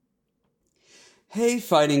Hey,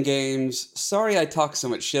 fighting games. Sorry I talked so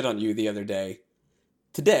much shit on you the other day.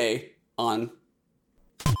 Today, on.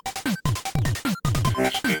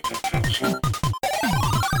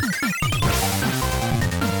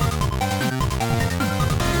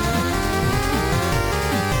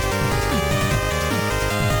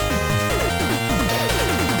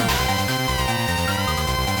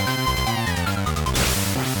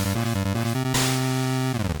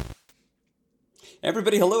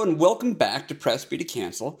 Everybody, hello and welcome back to Press B to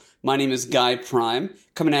Cancel. My name is Guy Prime,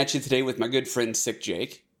 coming at you today with my good friend Sick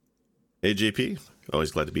Jake. Hey, JP.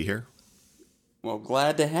 Always glad to be here. Well,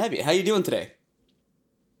 glad to have you. How you doing today?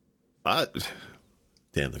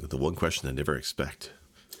 Damn, the one question I never expect.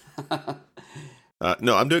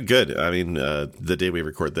 No, I'm doing good. I mean, the day we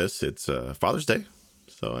record this, it's Father's Day.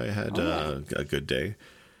 So I had a good day.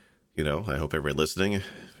 You know, I hope everybody listening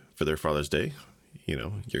for their Father's Day, you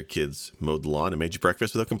know, your kids mowed the lawn and made you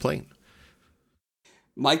breakfast without complaint.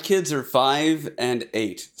 My kids are 5 and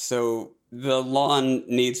 8, so the lawn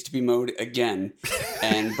needs to be mowed again.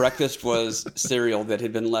 And breakfast was cereal that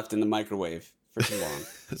had been left in the microwave for too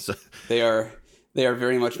long. So, They are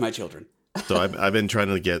very much my children. so I've been trying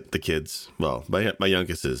to get the kids. Well, my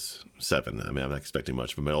youngest is 7. I mean, I'm not expecting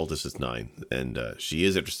much, but my oldest is 9, and she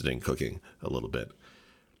is interested in cooking a little bit.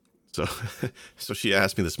 So, so she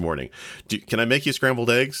asked me this morning, "Can I make you scrambled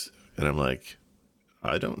eggs?" And I'm like,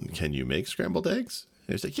 Can you make scrambled eggs?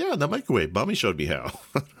 And he's like, "Yeah, in the microwave. Mommy showed me how."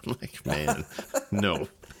 I'm like, man, no,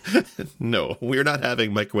 no, we're not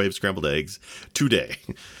having microwave scrambled eggs today.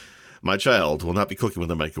 My child will not be cooking with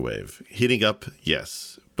a microwave. Heating up,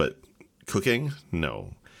 yes, but cooking,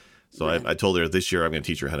 no. So I told her this year I'm going to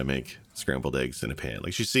teach her how to make scrambled eggs in a pan.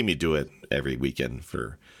 Like, she's seen me do it every weekend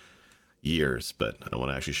for years, but I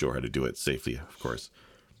want to actually show her how to do it safely, of course.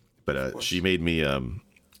 But she made me,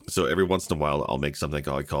 so every once in a while I'll make something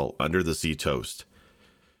I call under the sea toast,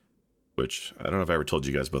 which I don't know if I ever told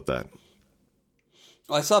you guys about that.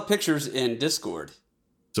 Well, I saw pictures in Discord.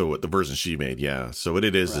 So the version she made, yeah. So what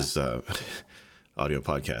it is audio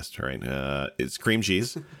podcast, right? It's cream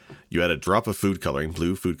cheese. You add a drop of food coloring,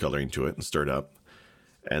 blue food coloring to it and stir it up.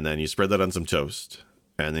 And then you spread that on some toast.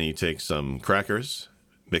 And then you take some crackers,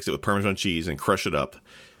 mix it with Parmesan cheese and crush it up.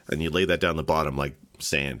 And you lay that down the bottom like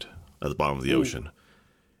sand at the bottom of the ocean.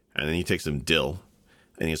 And then you take some dill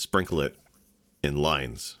and you sprinkle it in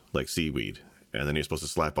lines like seaweed. And then you're supposed to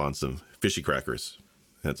slap on some fishy crackers.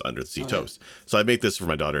 That's under the sea toast. Yeah. So I make this for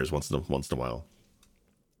my daughters once in a while.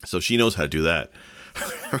 So she knows how to do that.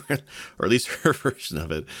 Or at least her version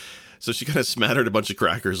of it. So she kind of smattered a bunch of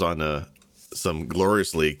crackers on some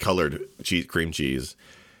gloriously colored cream cheese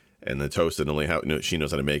and the toast, and only how she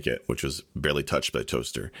knows how to make it, which was barely touched by the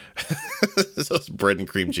toaster. So it's bread and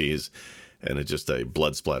cream cheese, and it's just a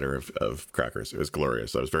blood splatter of crackers. It was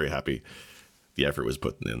glorious. I was very happy the effort was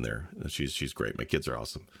put in there. She's great. My kids are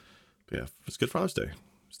awesome. But yeah, it's good Father's Day.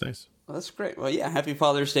 It's nice. Well, that's great. Well, yeah, happy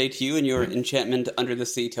Father's Day to you and your enchantment under the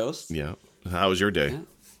sea toast. Yeah. How was your day? Yeah.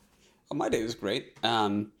 Well, my day was great.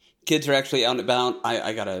 Kids are actually out and about.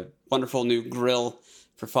 I got a wonderful new grill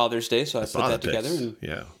for Father's Day, so I put that together. And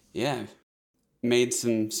yeah, made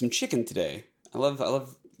some chicken today. I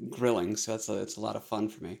love grilling, so it's a lot of fun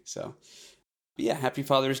for me. So, but yeah, happy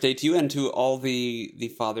Father's Day to you and to all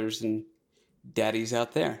the fathers and daddies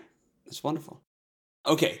out there. It's wonderful.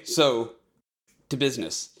 Okay, so to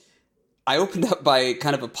business. I opened up by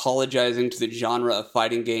kind of apologizing to the genre of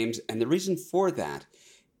fighting games, and the reason for that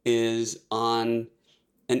is on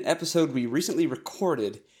an episode we recently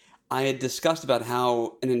recorded, I had discussed about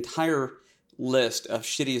how an entire list of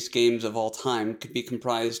shittiest games of all time could be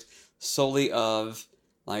comprised solely of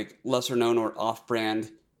like lesser known or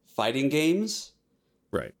off-brand fighting games.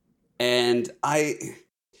 Right. And I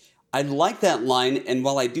like that line, and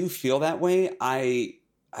while I do feel that way, I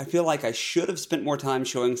feel like I should have spent more time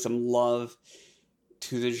showing some love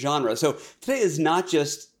to the genre. So today is not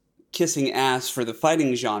just kissing ass for the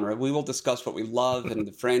fighting genre. We will discuss what we love and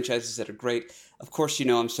the franchises that are great. Of course, you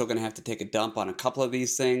know I'm still going to have to take a dump on a couple of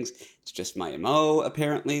these things. It's just my MO,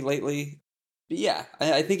 apparently, lately. But yeah,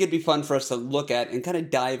 I think it'd be fun for us to look at and kind of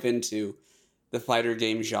dive into the fighter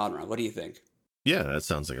game genre. What do you think? Yeah, that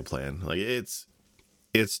sounds like a plan. Like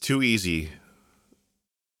it's too easy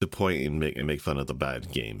to point and make fun of the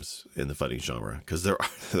bad games in the fighting genre, because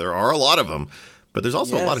there are a lot of them, but there's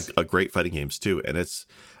also a lot of great fighting games too. And I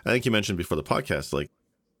think you mentioned before the podcast, like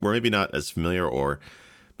we're maybe not as familiar or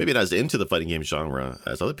maybe not as into the fighting game genre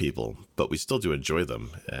as other people, but we still do enjoy them,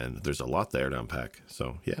 and there's a lot there to unpack.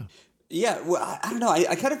 So yeah. Yeah, well, I don't know.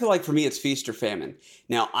 I kind of feel like for me it's feast or famine.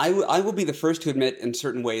 Now, I will be the first to admit in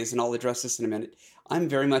certain ways, and I'll address this in a minute, I'm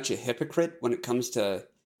very much a hypocrite when it comes to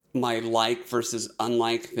my like versus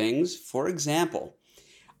unlike things. For example,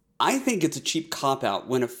 I think it's a cheap cop-out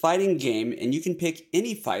when a fighting game, and you can pick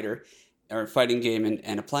any fighter or fighting game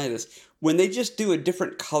and apply this, when they just do a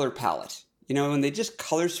different color palette. You know, when they just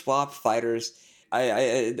color swap fighters,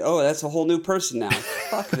 that's a whole new person now.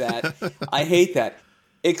 Fuck that. I hate that.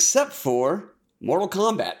 Except for Mortal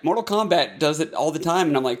Kombat. Mortal Kombat does it all the time,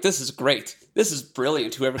 and I'm like, this is great. This is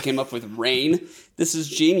brilliant. Whoever came up with Rain, this is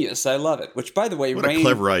genius. I love it. Which, by the way, what Rain... a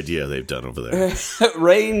clever idea they've done over there.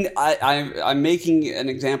 Rain, I'm making an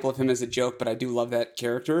example of him as a joke, but I do love that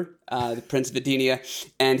character, the Prince of Edenia.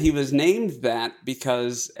 And he was named that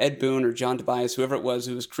because Ed Boon or John Tobias, whoever it was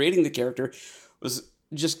who was creating the character, was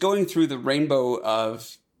just going through the rainbow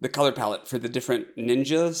of the color palette for the different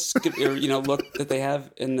ninja look that they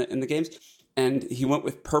have in the games. And he went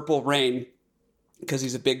with Purple Rain, because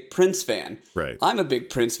he's a big Prince fan. Right. I'm a big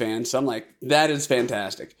Prince fan, so I'm like, that is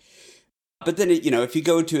fantastic. But then, if you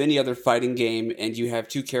go to any other fighting game and you have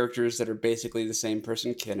two characters that are basically the same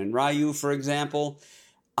person, Ken and Ryu, for example,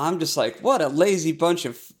 I'm just like, what a lazy bunch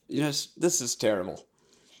of, this is terrible.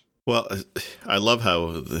 Well, I love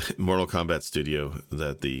how the Mortal Kombat studio,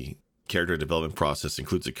 that the character development process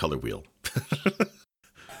includes a color wheel.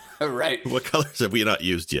 Right. What colors have we not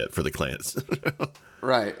used yet for the clans?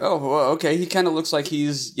 Right. Oh, well, okay. He kind of looks like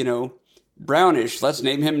he's, brownish. Let's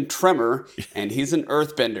name him Tremor, and he's an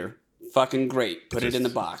earthbender. Fucking great. Put it in the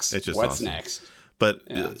box. It's just What's awesome. Next? But,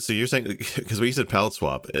 so you're saying, because when you said palette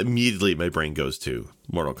swap, immediately my brain goes to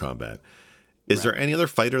Mortal Kombat. Is there any other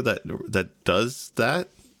fighter that does that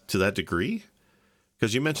to that degree?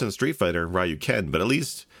 Because you mentioned Street Fighter and Ryu Ken, but at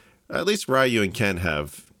least Ryu and Ken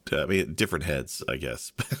have... different heads, I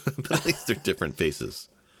guess. But at least they're different faces.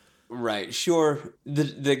 Right, sure.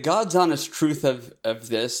 The God's honest truth of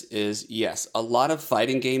this is, yes, a lot of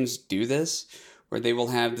fighting games do this, where they will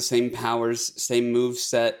have the same powers, same move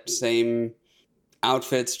set, same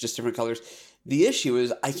outfits, just different colors. The issue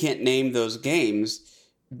is I can't name those games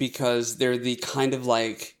because they're the kind of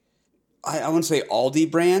like... I wouldn't say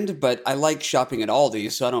Aldi brand, but I like shopping at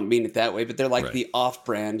Aldi, so I don't mean it that way. But they're like the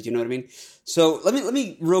off-brand, you know what I mean? So let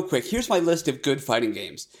me real quick. Here's my list of good fighting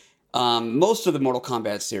games. Most of the Mortal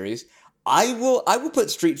Kombat series. I will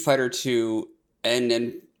put Street Fighter 2, and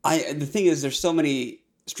the thing is, there's so many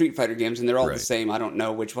Street Fighter games, and they're all the same. I don't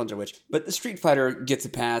know which ones are which, but the Street Fighter gets a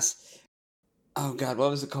pass. Oh God,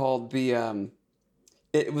 what was it called?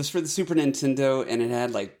 It was for the Super Nintendo, and it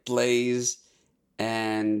had like Blaze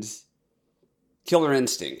and Killer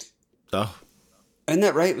Instinct. Oh. Isn't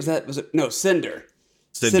that right? Was it? No, Cinder.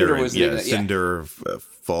 Cinder was Cinder,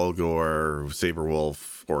 Fulgor,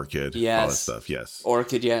 Saberwolf, Orchid, all that stuff, yes.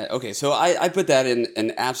 Orchid, yeah. Okay, so I put that in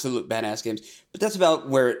an absolute badass games, but that's about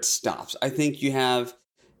where it stops. I think you have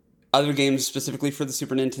other games specifically for the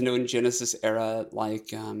Super Nintendo and Genesis era,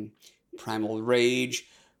 like Primal Rage,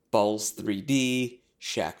 Balls 3D,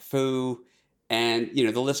 Shaq Fu, and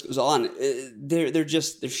the list goes on. They're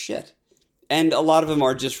shit. And a lot of them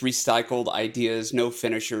are just recycled ideas, no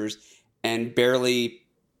finishers, and barely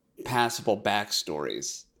passable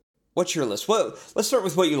backstories. What's your list? Well, let's start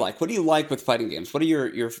with what you like. What do you like with fighting games? What are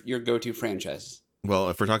your go-to franchises? Well,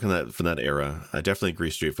 if we're talking from that era, I definitely agree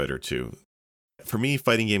Street Fighter 2. For me,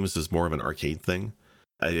 fighting games is more of an arcade thing.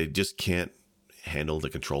 I just can't handle the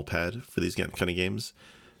control pad for these kind of games.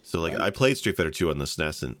 So I played Street Fighter 2 on the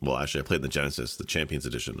SNES, and I played the Genesis, the Champions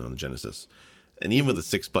Edition on the Genesis. And even with the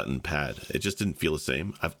 6-button pad, it just didn't feel the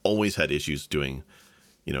same. I've always had issues doing,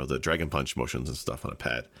 the Dragon Punch motions and stuff on a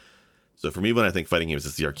pad. So for me, when I think fighting games,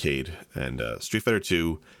 it's the arcade. And Street Fighter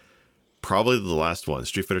 2, probably the last one,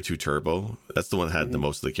 Street Fighter 2 Turbo. That's the one that had the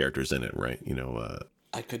most of the characters in it, right?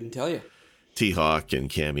 I couldn't tell you. T-Hawk and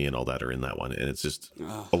Cammy and all that are in that one. And it's just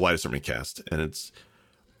a wide assortment cast. And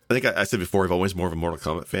I think I said before, I'm always more of a Mortal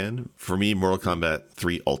Kombat fan. For me, Mortal Kombat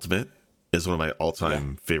 3 Ultimate is one of my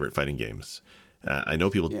all-time favorite fighting games. I know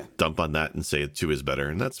people dump on that and say 2 is better,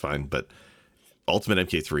 and that's fine. But Ultimate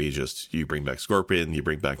MK3, you bring back Scorpion, you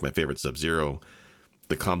bring back my favorite Sub-Zero.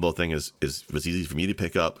 The combo thing was easy for me to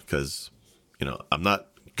pick up because, I'm not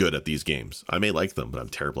good at these games. I may like them, but I'm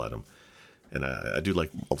terrible at them. And I do like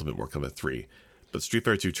Ultimate Mortal Kombat 3. But Street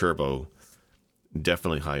Fighter 2 Turbo,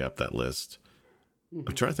 definitely high up that list.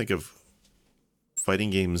 I'm trying to think of fighting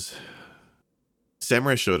games.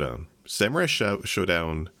 Samurai Showdown. Samurai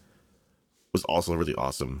Showdown was also a really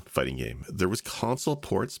awesome fighting game. There was console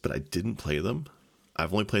ports, but I didn't play them.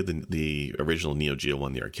 I've only played the original Neo Geo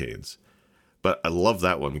one, the arcades. But I love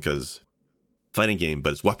that one because fighting game,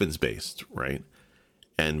 but it's weapons based, right?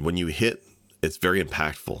 And when you hit, it's very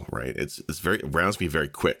impactful, right? Rounds can be very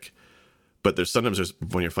quick. But sometimes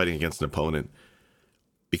when you're fighting against an opponent,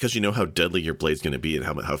 because you know how deadly your blade's going to be and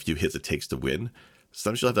how few hits it takes to win,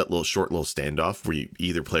 sometimes you'll have that short standoff where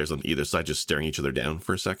either players on either side just staring each other down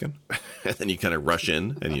for a second, and then you kind of rush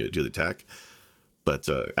in and you do the attack. But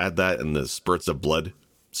add that and the spurts of blood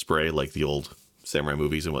spray like the old samurai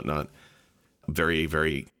movies and whatnot. Very,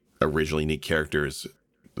 very originally neat characters.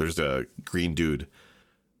 There's a green dude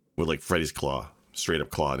with like Freddy's claw, straight up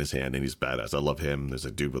claw in his hand, and he's badass. I love him. There's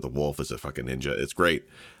a dude with a wolf as a fucking ninja. It's great.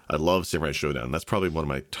 I love Samurai Showdown. That's probably one of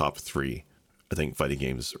my top 3, I think, fighting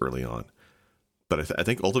games early on. But I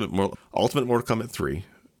think Ultimate Mortal Kombat 3,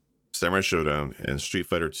 Samurai Showdown, and Street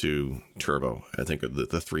Fighter 2 Turbo, I think, are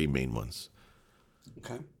the 3 main ones.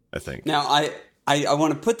 Okay. I think. Now, I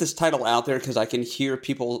want to put this title out there because I can hear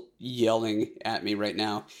people yelling at me right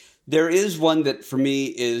now. There is one that for me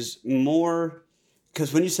is more,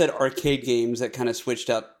 because when you said arcade games, that kind of switched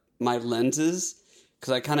up my lenses,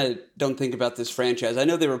 because I kind of don't think about this franchise. I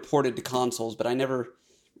know they were ported to consoles, but I never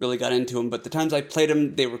really got into them. But the times I played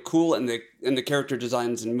them, they were cool, and the character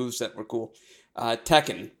designs and moveset were cool.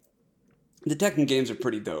 Tekken. The Tekken games are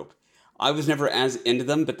pretty dope. I was never as into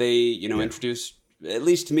them, but they, introduced, at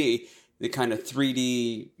least to me, the kind of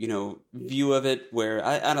 3D, view of it where,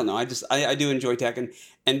 I don't know, I do enjoy Tekken.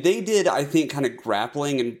 And they did, I think, kind of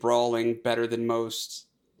grappling and brawling better than most.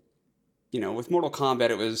 With Mortal Kombat,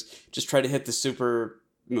 it was just try to hit the super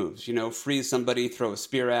moves, freeze somebody, throw a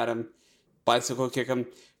spear at them, bicycle kick them.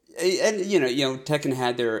 And, Tekken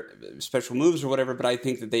had their special moves or whatever, but I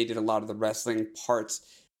think that they did a lot of the wrestling parts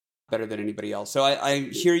better than anybody else. So I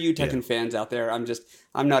hear you Tekken fans out there.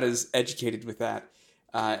 I'm not as educated with that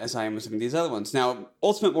as I am with some of these other ones. Now,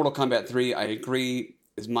 Ultimate Mortal Kombat 3, I agree,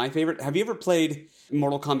 is my favorite. Have you ever played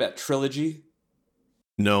Mortal Kombat Trilogy?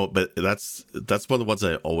 No, but that's one of the ones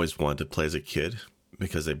I always wanted to play as a kid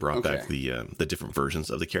because they brought back the different versions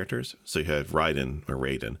of the characters. So you had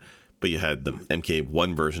Raiden, but you had the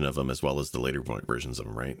MK1 version of them as well as the later versions of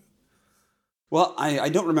them, right? Well, I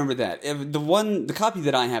don't remember that. The copy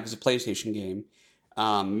that I have is a PlayStation game.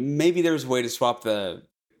 Maybe there's a way to swap the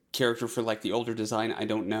character for like the older design. I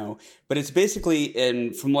don't know, but it's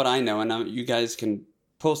basically from what I know, and you guys can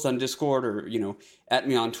post on Discord or at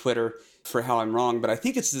me on Twitter for how I'm wrong, but I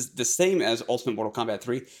think it's the same as Ultimate Mortal Kombat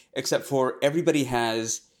 3, except for everybody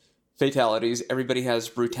has fatalities, everybody has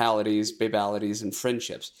brutalities, babalities, and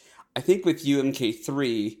friendships. I think with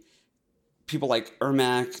UMK3, people like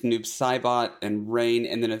Ermac, Noob Saibot, and Rain,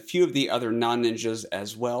 and then a few of the other non-ninjas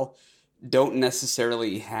as well, don't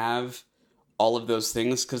necessarily have all of those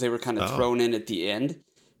things because they were kind of thrown in at the end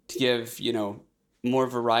to give, more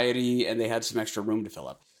variety, and they had some extra room to fill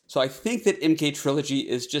up. So I think that MK Trilogy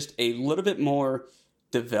is just a little bit more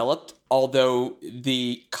developed, although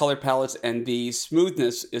the color palettes and the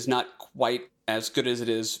smoothness is not quite as good as it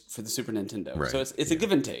is for the Super Nintendo. Right. So it's a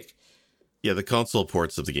give and take. Yeah, the console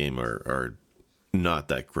ports of the game are not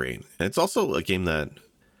that great. And it's also a game that,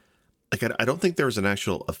 like, I don't think there was an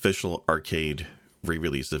actual official arcade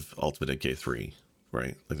re-release of Ultimate MK3,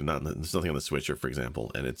 right? Like, there's nothing on the Switch, for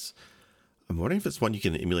example. And I'm wondering if it's one you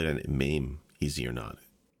can emulate on MAME easy or not.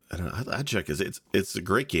 I don't know. I'd check. It's a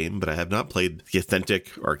great game, but I have not played the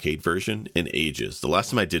authentic arcade version in ages. The last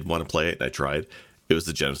time I did want to play it, I tried. It was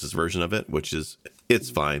the Genesis version of it, it's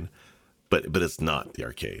fine, but it's not the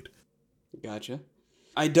arcade. Gotcha.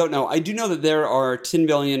 I don't know. I do know that there are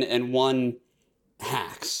 10,000,001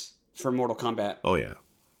 hacks for Mortal Kombat. Oh yeah.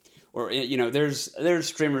 Or there's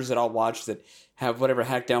streamers that I'll watch that have whatever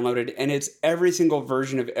hack downloaded, and it's every single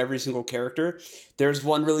version of every single character. There's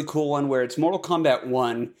one really cool one where it's Mortal Kombat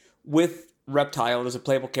 1 with Reptile as a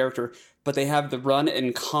playable character, but they have the run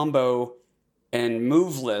and combo and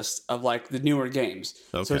move list of like the newer games.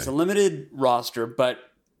 Okay. So it's a limited roster, but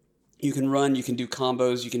you can run, you can do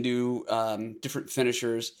combos, you can do different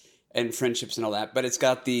finishers and friendships and all that. But it's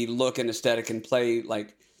got the look and aesthetic and play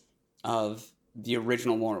like of the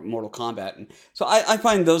original Mortal Kombat. And so I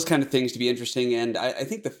find those kind of things to be interesting. And I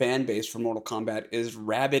think the fan base for Mortal Kombat is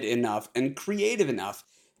rabid enough and creative enough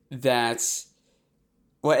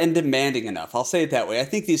and demanding enough. I'll say it that way. I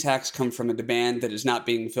think these hacks come from a demand that is not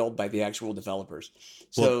being filled by the actual developers.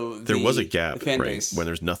 So there was a gap, right, when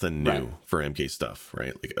there's nothing new for MK stuff,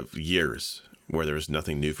 right? Like years where there was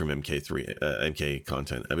nothing new from MK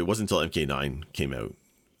content. I mean, it wasn't until MK9 came out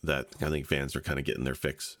that I think fans were kind of getting their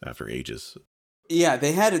fix after ages. Yeah,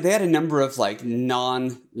 they had a number of like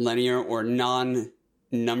non-linear or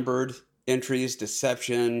non-numbered entries: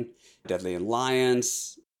 Deception, Deadly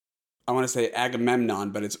Alliance. I want to say Agamemnon,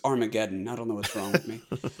 but it's Armageddon. I don't know what's wrong with me.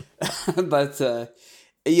 But,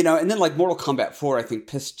 and then like Mortal Kombat 4, I think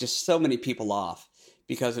pissed just so many people off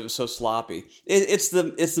because it was so sloppy. It's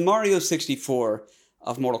the Mario 64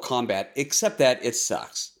 of Mortal Kombat, except that it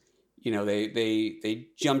sucks. You know, they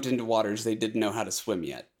jumped into waters they didn't know how to swim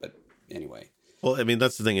yet. But anyway. Well, I mean,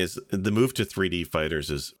 that's the thing is the move to 3D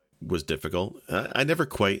fighters was difficult. I never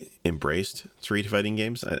quite embraced 3D fighting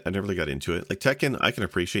games. I never really got into it. Like Tekken, I can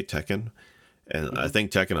appreciate Tekken. And I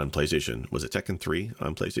think Tekken on PlayStation, was it Tekken 3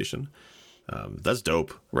 on PlayStation? That's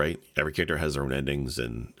dope, right? Every character has their own endings,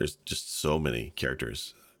 and there's just so many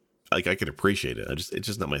characters. Like, I can appreciate it. It's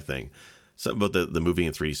just not my thing. Something about the moving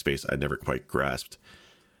in 3D space I never quite grasped.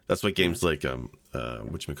 That's why games like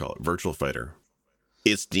whatchamacallit, Virtual Fighter.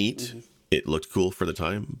 It's neat. Mm-hmm. It looked cool for the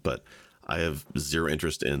time, but I have zero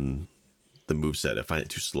interest in the moveset. I find it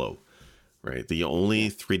too slow. Right? The only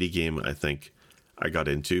 3D game I think I got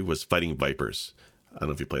into was Fighting Vipers. I don't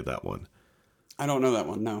know if you played that one. I don't know that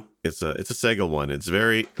one, no. It's a Sega one. It's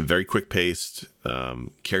very, very quick paced.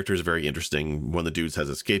 Characters are very interesting. One of the dudes has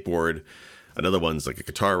a skateboard. Another one's like a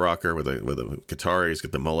guitar rocker with a guitar. He's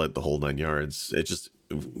got the mullet, the whole 9 yards. It's just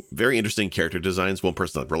very interesting character designs. One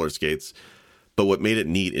person on roller skates. But what made it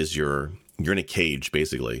neat is you're in a cage,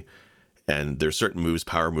 basically. And there's certain moves,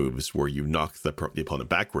 power moves, where you knock the opponent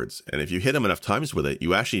backwards. And if you hit them enough times with it,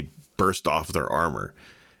 you actually burst off their armor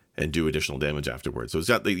and do additional damage afterwards. So it's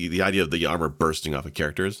got the idea of the armor bursting off of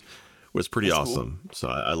characters was pretty That's awesome. Cool. So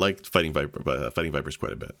I liked Fighting Vipers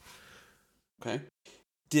quite a bit. Okay.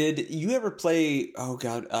 Did you ever play, oh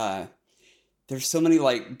god, there's so many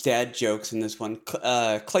like dad jokes in this one,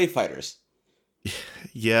 Clay Fighters.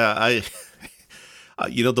 Yeah,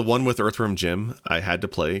 the one with Earthworm Jim, I had to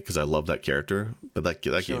play because I love that character, but that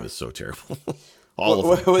game is so terrible.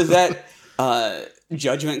 What was that?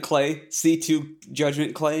 Judgment Clay, C2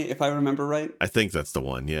 Judgment Clay, if I remember right. I think that's the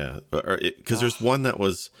one, yeah. Because there's one that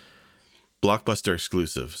was Blockbuster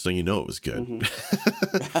exclusive, so you know it was good.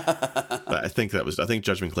 Mm-hmm. But I think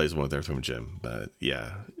Judgment Clay is one with Earthworm Jim. But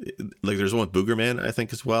yeah, like there's one with Boogerman, I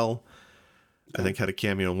think as well. I think had a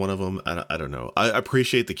cameo in one of them. I don't know. I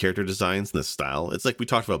appreciate the character designs and the style. It's like we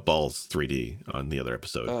talked about Balls 3D on the other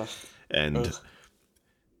episode.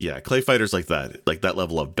 Yeah, Clay Fighters like that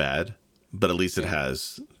level of bad, but at least it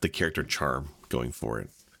has the character charm going for it.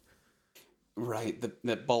 Right,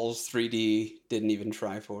 that Balls 3D didn't even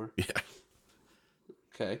try for. Yeah.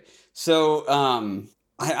 Okay, so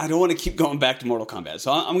I don't want to keep going back to Mortal Kombat,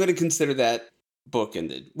 so I'm going to consider that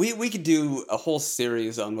bookended. We could do a whole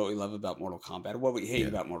series on what we love about Mortal Kombat, what we hate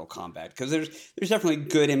about Mortal Kombat, because there's definitely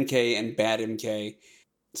good MK and bad MK,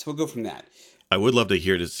 so we'll go from that. I would love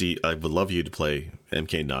I would love you to play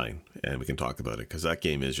MK9, and we can talk about it, because that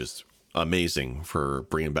game is just amazing for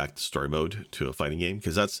bringing back the story mode to a fighting game,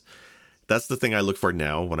 because that's the thing I look for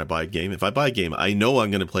now when I buy a game. If I buy a game, I know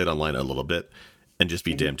I'm going to play it online a little bit and just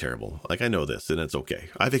be damn terrible. Like, I know this, and it's okay.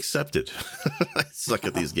 I've accepted. I suck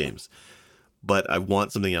at these games. But I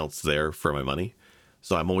want something else there for my money.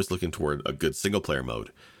 So I'm always looking toward a good single-player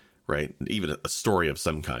mode, right? Even a story of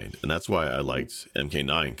some kind. And that's why I liked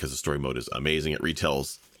MK9, because the story mode is amazing. It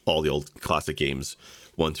retells all the old classic games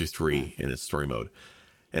 1 through 3 in its story mode.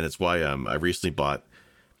 And it's why I recently bought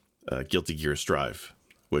Guilty Gear Strive,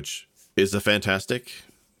 which is a fantastic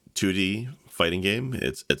 2D fighting game.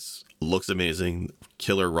 It's looks amazing,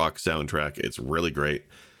 killer rock soundtrack. It's really great,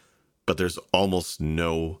 but there's almost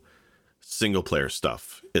no single player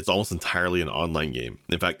stuff. It's almost entirely an online game.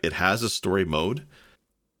 In fact, it has a story mode,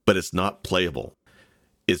 but it's not playable.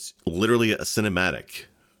 It's literally a cinematic.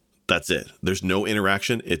 That's it. There's no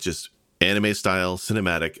interaction. It's just anime style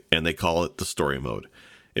cinematic, and they call it the story mode.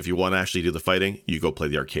 If you want to actually do the fighting, you go play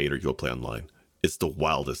the arcade or you go play online. It's the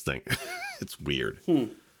wildest thing. It's weird.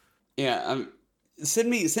 Yeah, send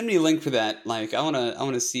me a link for that. Like, I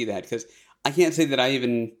wanna see that, because I can't say that I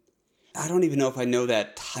don't even know if I know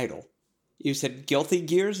that title. You said Guilty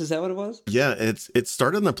Gears? Is that what it was? Yeah, it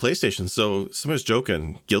started on the PlayStation. So someone's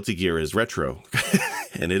joking, Guilty Gear is retro,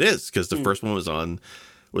 and it is, because the first one was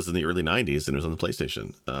in the early '90s and it was on the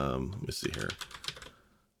PlayStation. Let me see here.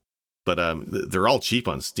 But they're all cheap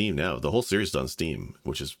on Steam now. The whole series is on Steam,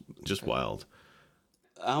 which is just wild.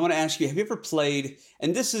 I want to ask you, have you ever played,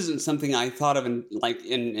 and this isn't something I thought of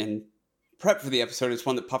in prep for the episode, it's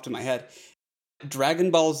one that popped in my head,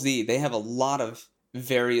 Dragon Ball Z. They have a lot of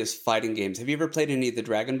various fighting games. Have you ever played any of the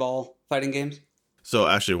Dragon Ball fighting games? So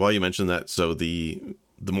actually, while you mentioned that, so the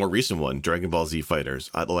more recent one, Dragon Ball Z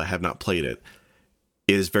Fighters, although I have not played it,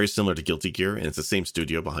 is very similar to Guilty Gear, and it's the same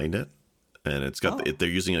studio behind it. And it's got they're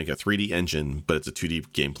using like a 3D engine, but it's a 2D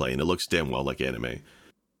gameplay, and it looks damn well like anime.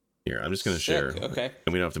 Here, I'm just going to share. Okay.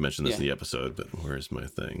 And we don't have to mention this in the episode, but where's my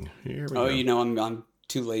thing? Here we go. You know, I'm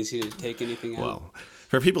too lazy to take anything out. Well,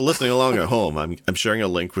 for people listening along at home, I'm sharing a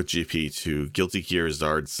link with GP to Guilty Gear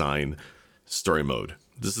Zard Sign story mode.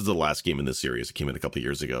 This is the last game in this series. It came in a couple of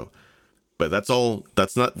years ago. But that's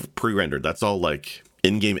not pre-rendered. That's all like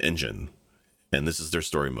in-game engine. And this is their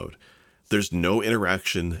story mode. There's no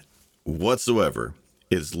interaction whatsoever.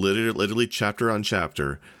 It's literally chapter on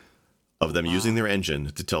chapter of them using their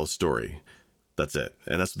engine to tell a story. That's it.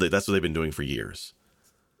 And that's what they've been doing for years.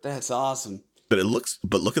 That's awesome. But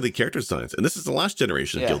look at the character designs. And this is the last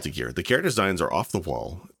generation of Guilty Gear. The character designs are off the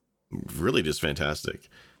wall. Really just fantastic.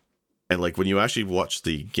 And like when you actually watch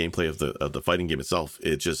the gameplay of the fighting game itself,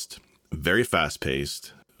 it's just very fast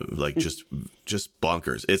paced, like just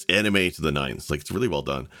bonkers. It's anime to the nines. Like it's really well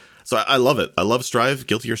done. So I love it. I love Strive.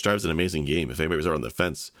 Guilty Gear Strive is an amazing game. If anybody was on the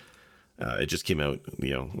fence, it just came out,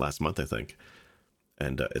 last month, I think.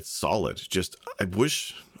 And it's solid. Just I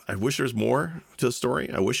wish there was more to the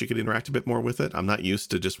story. I wish you could interact a bit more with it. I'm not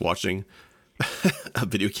used to just watching a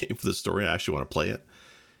video game for the story. I actually want to play it.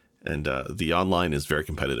 And the online is very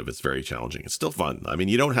competitive. It's very challenging. It's still fun. I mean,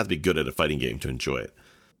 you don't have to be good at a fighting game to enjoy it.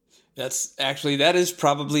 That is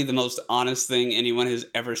probably the most honest thing anyone has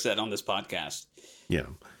ever said on this podcast. Yeah.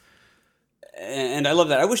 And I love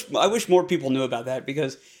that. I wish more people knew about that,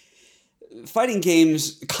 because fighting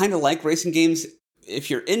games, kind of like racing games, if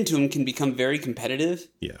you're into them, can become very competitive.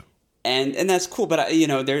 Yeah. And that's cool, but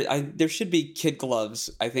there should be kid gloves,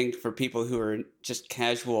 I think, for people who are just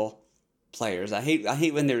casual players. I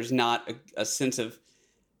hate when there's not a sense of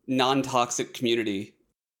non-toxic community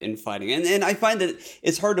in fighting. And I find that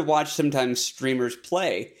it's hard to watch sometimes streamers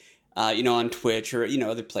play, on Twitch or,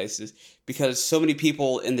 other places, because so many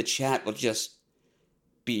people in the chat will just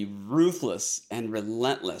be ruthless and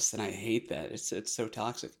relentless. And I hate that. It's so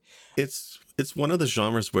toxic. It's one of the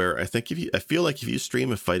genres where I feel like if you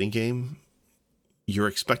stream a fighting game, you're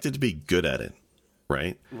expected to be good at it.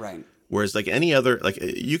 Right. Right. Whereas like any other, like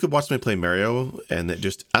you could watch somebody play Mario and they're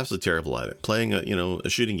just absolutely terrible at it, playing a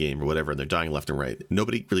shooting game or whatever, and they're dying left and right.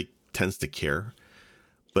 Nobody really tends to care.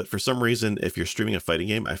 But for some reason, if you're streaming a fighting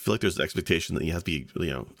game, I feel like there's an expectation that you have to be,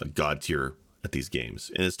 a god tier at these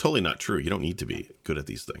games. And it's totally not true. You don't need to be good at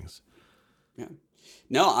these things. Yeah.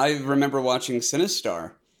 No, I remember watching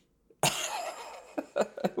Sinistar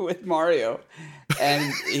with Mario,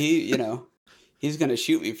 and he, he's going to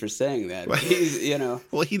shoot me for saying that. He's,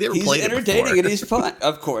 well, he never he's played entertaining it and he's fun.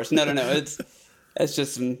 Of course. No. It's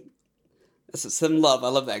just some love. I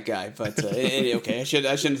love that guy, but okay, I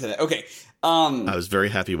shouldn't say that. Okay. I was very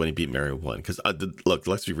happy when he beat Mario 1 because look,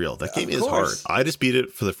 let's be real. That game is hard. I just beat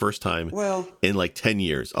it for the first time in like 10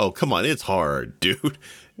 years. Oh, come on. It's hard, dude.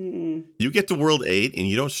 You get to World 8 and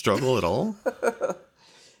you don't struggle at all?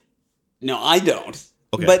 No, I don't.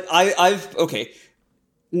 Okay. But I've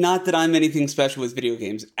not that I'm anything special with video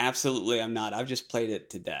games. Absolutely, I'm not. I've just played it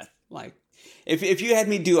to death. Like, if you had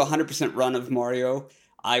me do a 100% run of Mario,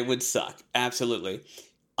 I would suck. Absolutely.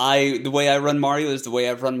 The way I run Mario is the way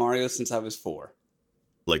I've run Mario since I was 4.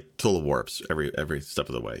 Like till the warps every step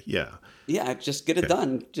of the way. Yeah. Yeah, just get it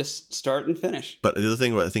done. Just start and finish. But the other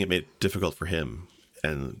thing I think it made it difficult for him,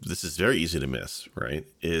 and this is very easy to miss, right,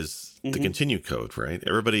 is the continue code, right?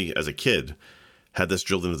 Everybody as a kid had this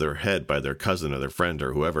drilled into their head by their cousin or their friend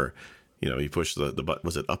or whoever. You push the button,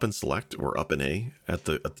 was it up and select or up and A at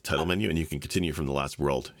the title menu, and you can continue from the last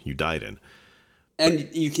world you died in. And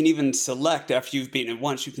you can even select, after you've beaten it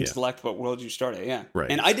once, you can select what world you start at, yeah.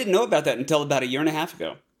 Right. And I didn't know about that until about a year and a half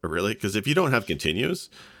ago. Really? Because if you don't have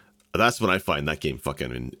continues, that's when I find that game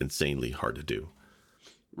fucking insanely hard to do.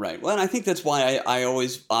 Right. Well, and I think that's why I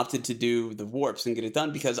always opted to do the warps and get it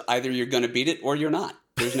done, because either you're going to beat it or you're not.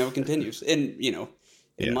 There's no continues. And,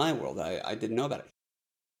 in my world, I didn't know about it.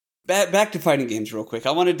 Back to fighting games real quick.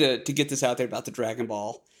 I wanted to get this out there about the Dragon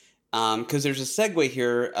Ball. Because there's a segue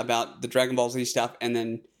here about the Dragon Ball Z stuff, and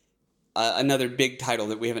then another big title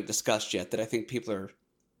that we haven't discussed yet that I think people are,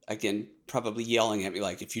 again, probably yelling at me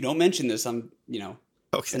like, if you don't mention this, I'm,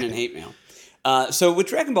 sending hate mail. So with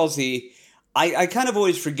Dragon Ball Z, I kind of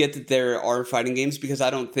always forget that there are fighting games because I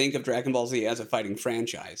don't think of Dragon Ball Z as a fighting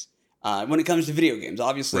franchise. When it comes to video games,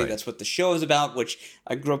 obviously that's what the show is about, which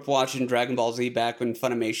I grew up watching Dragon Ball Z back when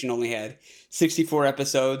Funimation only had 64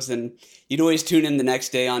 episodes, and you'd always tune in the next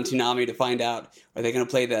day on Toonami to find out, are they going to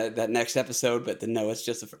play that next episode? But then no, it's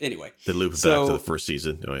just anyway. They loop it back to the first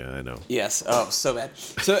season. Oh yeah, I know. Yes. Oh, so bad.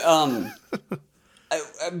 So,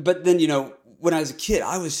 but then, when I was a kid,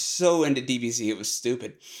 I was so into DBZ, it was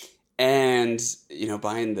stupid. And,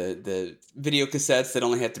 buying the video cassettes that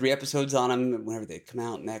only had 3 episodes on them whenever they come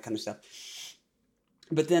out and that kind of stuff.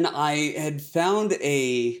 But then I had found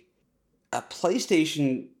a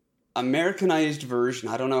PlayStation Americanized version.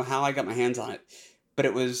 I don't know how I got my hands on it, but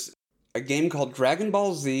it was a game called Dragon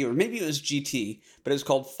Ball Z, or maybe it was GT, but it was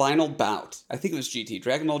called Final Bout. I think it was GT,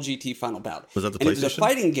 Dragon Ball GT Final Bout. Was that the PlayStation? And it was a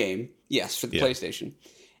fighting game, yes, for the PlayStation.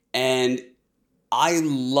 And I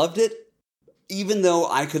loved it, even though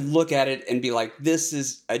I could look at it and be like, this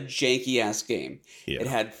is a janky-ass game. Yeah. It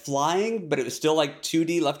had flying, but it was still like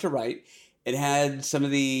 2D left to right. It had some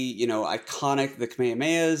of the, iconic, the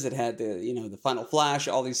Kamehamehas. It had the, the Final Flash,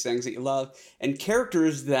 all these things that you love. And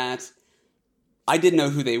characters that I didn't know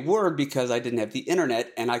who they were because I didn't have the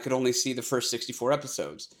internet and I could only see the first 64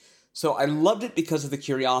 episodes. So I loved it because of the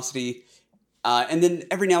curiosity. And then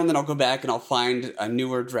every now and then I'll go back and I'll find a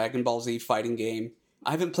newer Dragon Ball Z fighting game. I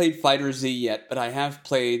haven't played Fighter Z yet, but I have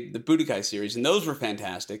played the Budokai series, and those were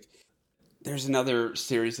fantastic. There's another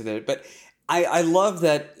series of it. But I love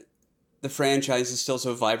that the franchise is still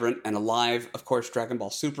so vibrant and alive. Of course, Dragon Ball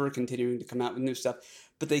Super continuing to come out with new stuff.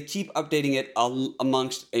 But they keep updating it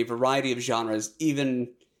amongst a variety of genres, even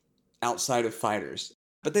outside of fighters.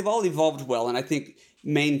 But they've all evolved well, and I think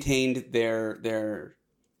maintained their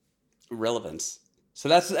relevance. So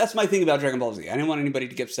that's my thing about Dragon Ball Z. I didn't want anybody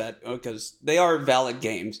to get upset because they are valid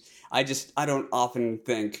games. I don't often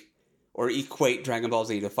think or equate Dragon Ball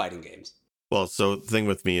Z to fighting games. Well, so the thing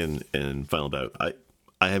with me in Final Bout,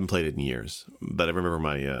 I haven't played it in years, but I remember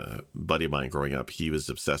my buddy of mine growing up, he was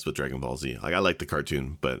obsessed with Dragon Ball Z. Like, I liked the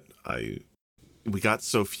cartoon, but we got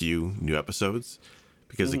so few new episodes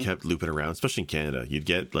because they kept looping around, especially in Canada. You'd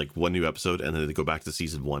get like one new episode and then they'd go back to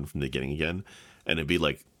season 1 from the beginning again, and it'd be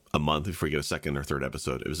like a month before you get a second or third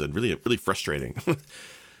episode. It was really frustrating.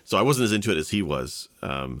 So I wasn't as into it as he was.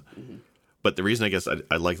 But the reason I guess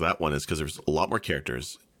I like that one is because there's a lot more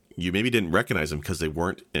characters. You maybe didn't recognize them because they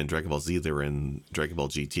weren't in Dragon Ball Z. They were in Dragon Ball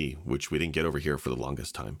GT, which we didn't get over here for the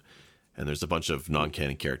longest time. And there's a bunch of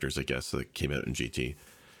non-canon characters, I guess, that came out in GT.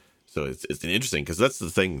 So it's interesting because that's the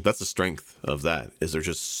thing. That's the strength of that, is there's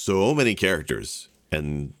just so many characters.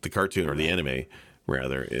 And the cartoon, or the anime,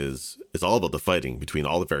 rather, is all about the fighting between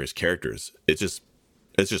all the various characters. It's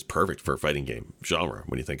just perfect for a fighting game genre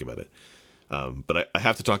when you think about it. But I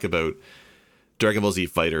have to talk about Dragon Ball Z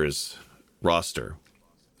Fighters roster.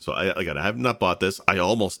 So I have not bought this. I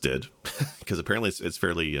almost did because apparently it's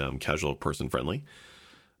fairly casual, person friendly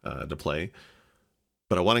to play.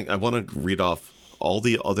 But I want to read off all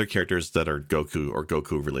the other characters that are Goku or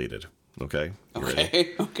Goku related. Okay. You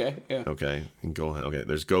ready? Okay. Yeah. Okay. And go ahead. Okay.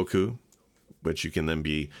 There's Goku, which you can then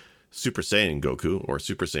be Super Saiyan Goku or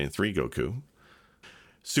Super Saiyan 3 Goku,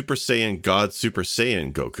 Super Saiyan God Super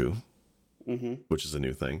Saiyan Goku, which is a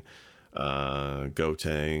new thing.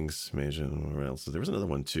 Gotenks, Majin, where else? There was another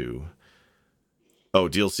one too. Oh,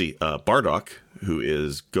 DLC. Bardock, who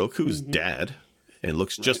is Goku's dad and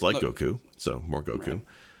looks just like Goku. So more Goku.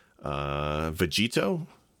 Right. Vegito.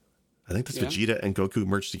 I think that's Vegeta and Goku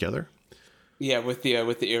merged together. Yeah, with the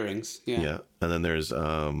earrings. Yeah. Yeah. And then there's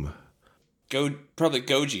probably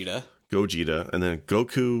Gogeta. Gogeta. And then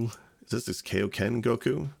Goku. Is this Kaioken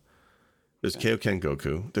Goku? There's Kaioken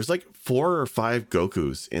Goku. There's like 4 or 5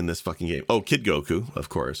 Gokus in this fucking game. Oh, Kid Goku, of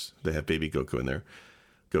course. They have baby Goku in there.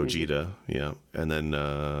 Gogeta, yeah. And then,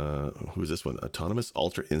 who's this one? Autonomous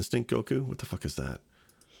Ultra Instinct Goku? What the fuck is that?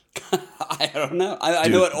 I don't know. I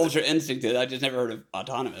know what Ultra Instinct is. I just never heard of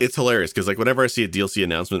Autonomous. It's hilarious because like whenever I see a DLC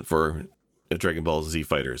announcement for Dragon Ball Z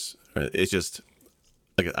Fighters, it's just,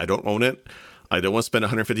 like, I don't own it. I don't want to spend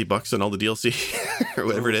 $150 on all the DLC or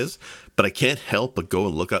whatever it is, but I can't help but go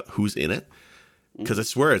and look up who's in it because I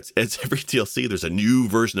swear it's every DLC. There's a new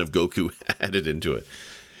version of Goku added into it,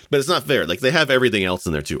 but it's not fair. Like they have everything else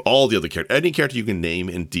in there too. All the other characters, any character you can name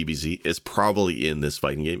in DBZ is probably in this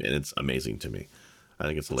fighting game, and it's amazing to me. I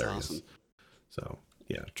think it's hilarious. Awesome. So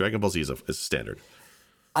yeah, Dragon Ball Z is a standard.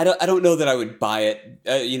 I don't know that I would buy it,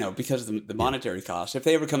 because of the monetary cost. If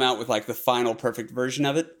they ever come out with like the final perfect version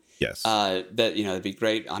of it. Yes. That'd be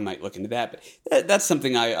great. I might look into that, but that's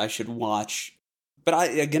something I should watch. But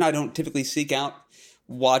I don't typically seek out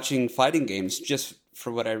watching fighting games just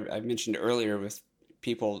for what I mentioned earlier with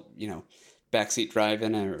people, backseat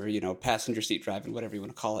driving or passenger seat driving, whatever you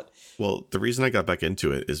want to call it. Well, the reason I got back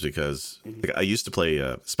into it is because I used to play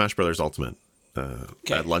Smash Brothers Ultimate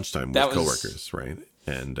at lunchtime with coworkers, right?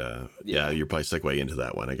 And you're probably segue into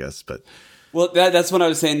that one, I guess, but. Well, that's when I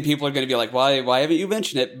was saying people are going to be like, why haven't you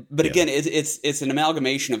mentioned it? But again, it's an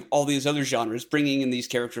amalgamation of all these other genres, bringing in these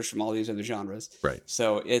characters from all these other genres. Right.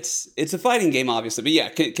 So it's a fighting game, obviously. But yeah,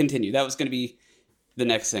 continue. That was going to be the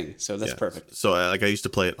next thing. So that's perfect. So I used to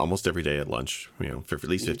play it almost every day at lunch, for at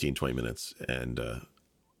least 15, 20 minutes. And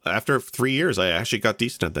after 3 years, I actually got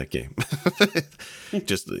decent at that game.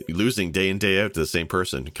 Just losing day in, day out to the same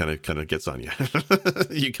person kind of gets on you.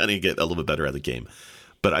 You kind of get a little bit better at the game.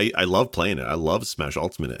 But I love playing it. I love Smash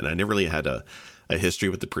Ultimate, and I never really had a history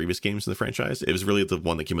with the previous games in the franchise. It was really the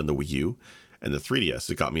one that came in the Wii U and the 3DS.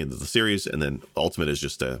 It got me into the series, and then Ultimate is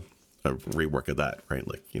just a rework of that, right?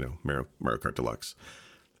 Like, Mario Kart Deluxe.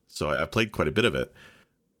 So I played quite a bit of it.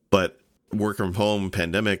 But work from home,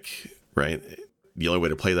 pandemic, right? The only way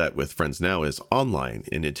to play that with friends now is online.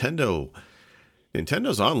 And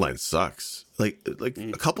Nintendo's online sucks. Like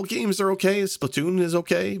a couple games are okay. Splatoon is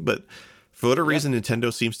okay, but for whatever reason,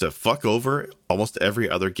 Nintendo seems to fuck over almost every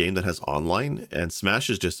other game that has online, and Smash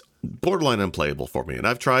is just borderline unplayable for me. And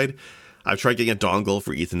I've tried getting a dongle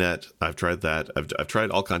for Ethernet. I've tried that. I've tried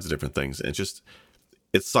all kinds of different things, and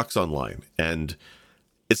it sucks online. And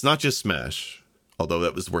it's not just Smash, although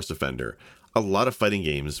that was the worst offender. A lot of fighting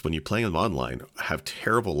games, when you play them online, have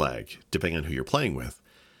terrible lag, depending on who you're playing with.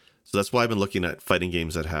 So that's why I've been looking at fighting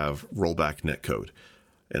games that have rollback netcode.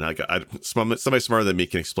 And somebody smarter than me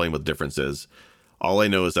can explain what the difference is. All I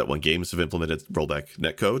know is that when games have implemented rollback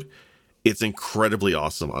netcode, it's incredibly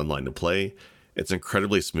awesome online to play. It's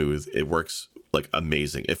incredibly smooth. It works like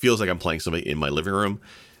amazing. It feels like I'm playing somebody in my living room,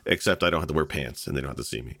 except I don't have to wear pants and they don't have to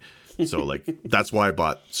see me. So that's why I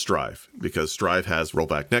bought Strive, because Strive has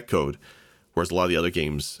rollback netcode, whereas a lot of the other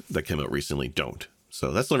games that came out recently don't.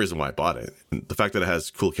 So that's the only reason why I bought it. And the fact that it has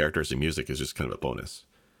cool characters and music is just kind of a bonus.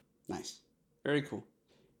 Nice. Very cool.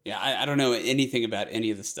 Yeah, I don't know anything about any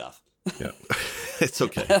of the stuff. Yeah, it's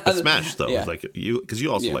okay. But Smash, though, because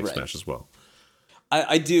you also like Smash as well.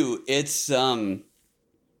 I do. It's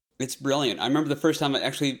brilliant. I remember the first time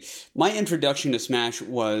my introduction to Smash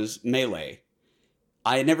was Melee.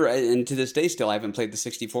 And to this day still, I haven't played the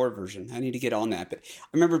 64 version. I need to get on that. But I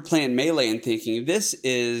remember playing Melee and thinking, this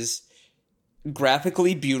is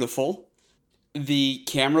graphically beautiful. The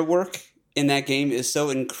camera work in that game is so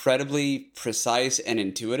incredibly precise and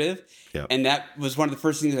intuitive. Yep. And that was one of the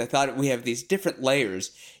first things I thought. We have these different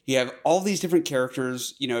layers. You have all these different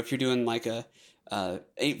characters, if you're doing like a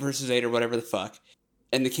 8 versus 8 or whatever the fuck.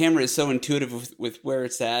 And the camera is so intuitive with where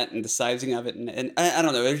it's at and the sizing of it. And I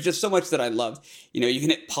don't know. There's just so much that I loved. You can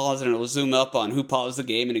hit pause and it'll zoom up on who paused the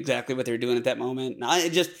game and exactly what they're doing at that moment.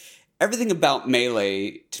 And everything about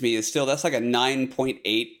Melee to me is still, that's like a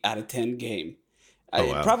 9.8 out of 10 game. Oh,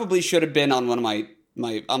 wow. It probably should have been on one of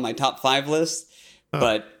my top 5 lists.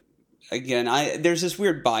 But again, there's this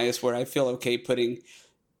weird bias where I feel okay putting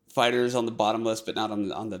fighters on the bottom list, but not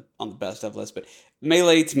on the best of list. But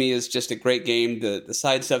Melee to me is just a great game. The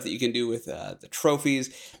side stuff that you can do with the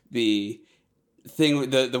trophies, the thing,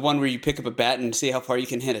 the one where you pick up a bat and see how far you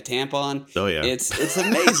can hit a tampon. Oh yeah, it's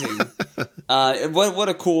amazing. What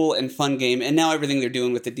a cool and fun game. And now everything they're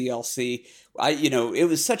doing with the DLC. It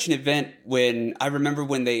was such an event when I remember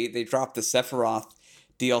when they dropped the Sephiroth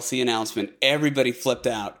DLC announcement. Everybody flipped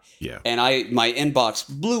out. Yeah, and my inbox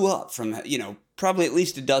blew up from probably at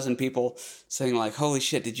least a dozen people saying like, "Holy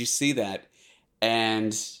shit, did you see that?"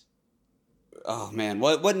 And oh man,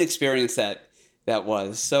 what an experience that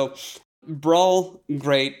was. So Brawl,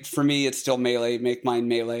 great. For me, it's still Melee. Make mine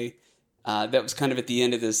Melee. That was kind of at the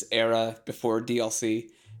end of this era before DLC.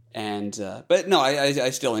 And but no,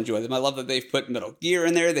 I still enjoy them. I love that they've put Metal Gear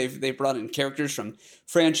in there. They've brought in characters from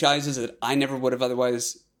franchises that I never would have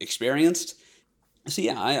otherwise experienced. So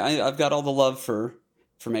yeah, I've got all the love for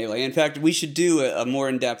Melee. In fact, we should do a more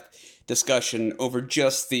in-depth discussion over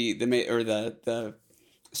just the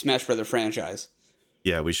Smash Brother franchise.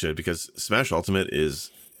 Yeah, we should, because Smash Ultimate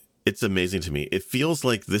it's amazing to me. It feels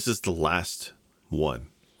like this is the last one,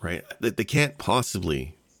 right? They can't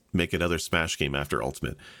possibly make another Smash game after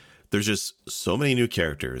Ultimate. There's just so many new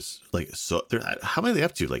characters. How many are they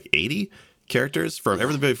up to? Like 80 characters from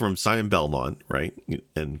everybody from Simon Belmont, right?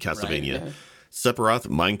 And Castlevania. Right, yeah. Sephiroth,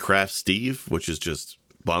 Minecraft Steve, which is just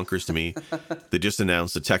bonkers to me. They just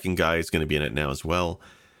announced the Tekken guy is going to be in it now as well.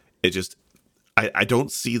 I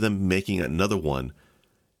don't see them making another one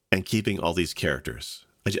and keeping all these characters.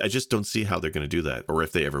 I just don't see how they're going to do that, or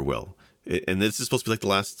if they ever will. And this is supposed to be like the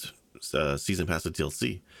last season pass of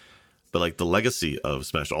DLC. But like the legacy of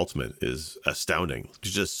Smash Ultimate is astounding.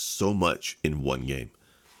 There's just so much in one game.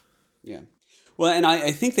 Yeah. Well, and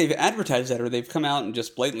I think they've advertised that, or they've come out and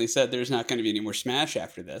just blatantly said there's not going to be any more Smash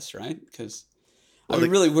after this, right? Because,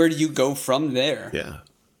 really, where do you go from there? Yeah,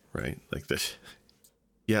 right. Like this.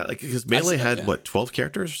 Yeah, like because Melee had, 12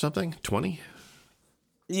 characters or something? 20?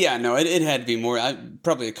 Yeah, no, it had to be more.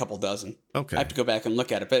 Probably a couple dozen. Okay. I have to go back and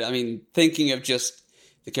look at it. But, I mean, thinking of just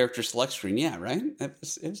the character select screen, yeah, right? It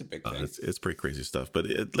was a big thing. It's pretty crazy stuff. But,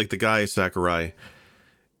 like, the guy, Sakurai,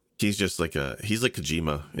 he's just he's like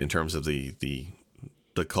Kojima in terms of the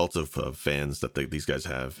cult of fans that these guys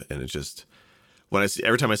have. And it's just,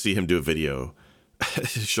 every time I see him do a video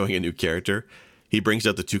showing a new character, he brings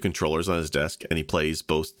out the two controllers on his desk and he plays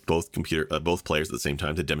both players at the same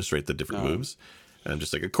time to demonstrate the different moves. And I'm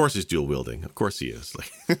just like, of course he's dual wielding. Of course he is.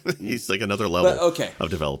 Like he's like another level of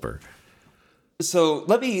developer. So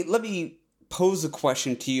let me pose a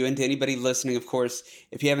question to you and to anybody listening. Of course,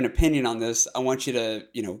 if you have an opinion on this, I want you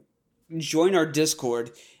to, join our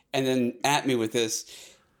Discord and then at me with this.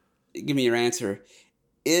 Give me your answer.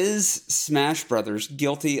 Is Smash Brothers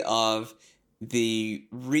guilty of the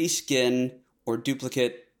reskin or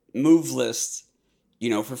duplicate move lists,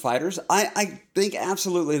 for fighters? I think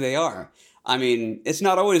absolutely they are. I mean, it's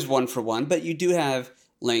not always one for one, but you do have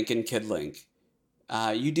Link and Kid Link.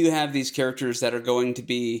 You do have these characters that are going to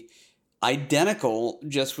be identical,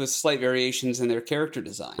 just with slight variations in their character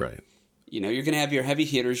design. Right. You're going to have your heavy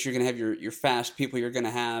hitters. You're going to have your fast people. You're going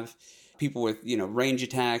to have people with, range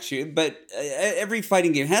attacks. But every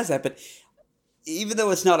fighting game has that. But even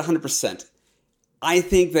though it's not 100%, I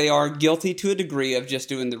think they are guilty to a degree of just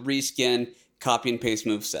doing the reskin, copy and paste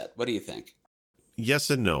moveset. What do you think?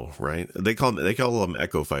 Yes and no, right? They call them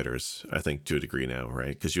Echo Fighters, I think, to a degree now, right?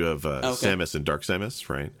 Because you have Samus and Dark Samus,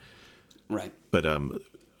 right? Right. But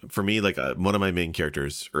for me, like one of my main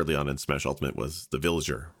characters early on in Smash Ultimate was the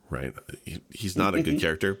Villager, right? He's not a good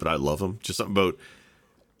character, but I love him. Just something about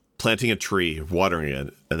planting a tree, watering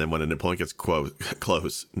it, and then when an opponent gets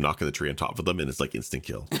close, knocking the tree on top of them, and it's like instant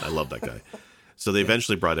kill. I love that guy. So they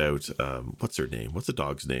eventually brought out, what's her name? What's the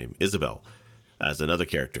dog's name? Isabelle, as another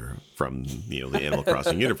character from the Animal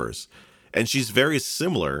Crossing universe. And she's very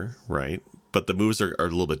similar, right? But the moves are a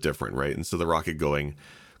little bit different, right? And so the rocket going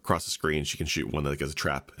across the screen, she can shoot one that gets a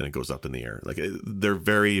trap and it goes up in the air. Like they're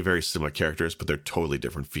very, very similar characters, but they're totally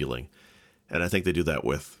different feeling. And I think they do that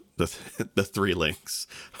with the three Links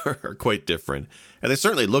are quite different. And they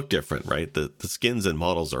certainly look different, right? The skins and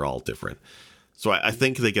models are all different. So I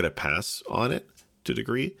think they get a pass on it to a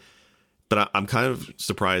degree. But I'm kind of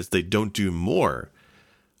surprised they don't do more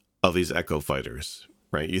of these Echo Fighters,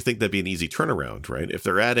 right? You think that'd be an easy turnaround, right? If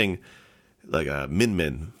they're adding like a Min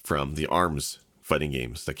Min from the ARMS fighting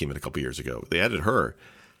games that came in a couple years ago, they added her.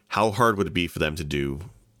 How hard would it be for them to do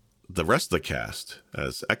the rest of the cast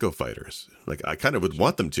as Echo Fighters? Like I kind of would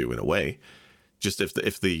want them to in a way. Just if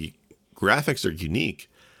the graphics are unique,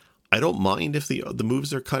 I don't mind if the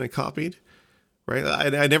moves are kind of copied. Right,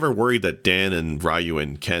 I never worried that Dan and Ryu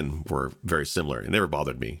and Ken were very similar. It never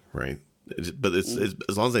bothered me, right? But it's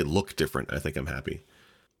as long as they look different, I think I'm happy.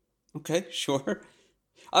 Okay, sure.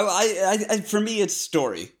 I for me, it's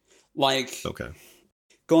story. Like,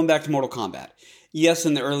 going back to Mortal Kombat. Yes,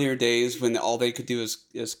 in the earlier days when all they could do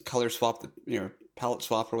is color swap, palette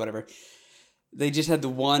swap or whatever, they just had the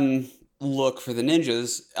one look for the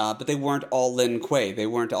ninjas, but they weren't all Lin Kuei. They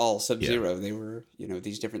weren't all Sub-Zero. They were,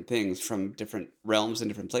 these different things from different realms and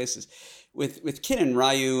different places. With Ken and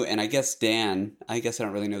Ryu, and I guess Dan, I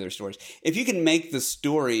don't really know their stories. If you can make the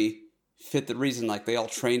story fit the reason, like they all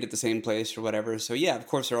trained at the same place or whatever, so yeah, of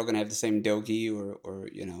course they're all going to have the same dogi or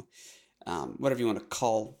whatever you want to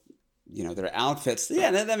call, their outfits.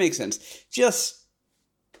 Yeah, that makes sense. Just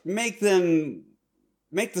make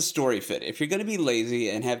the story fit. If you're going to be lazy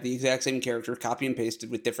and have the exact same character copy and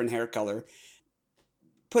pasted with different hair color,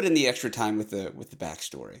 put in the extra time with the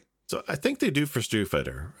backstory. So I think they do for Street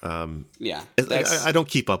Fighter. Yeah. I don't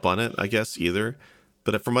keep up on it, I guess, either.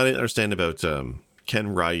 But from what I understand about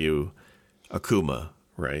Ken, Ryu, Akuma,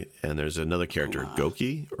 right? And there's another character,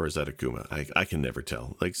 Goki, or is that Akuma? I can never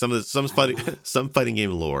tell. Like some fighting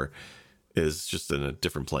game lore is just in a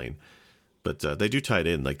different plane. But they do tie it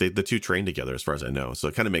in. Like the two train together, as far as I know. So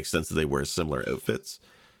it kind of makes sense that they wear similar outfits.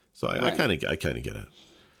 So I kind of get it.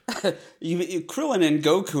 Krillin and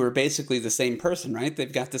Goku are basically the same person, right?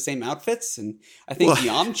 They've got the same outfits, and I think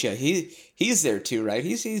Yamcha, he's there too, right?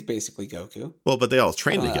 He's basically Goku. Well, but they all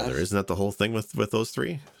train together, isn't that the whole thing with those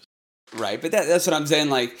three? Right, but that's what I'm saying.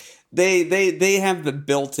 Like they have the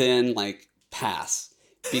built-in like pass,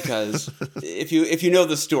 because if you know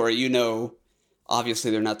the story,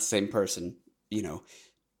 obviously they're not the same person.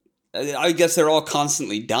 I guess they're all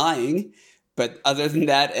constantly dying, but other than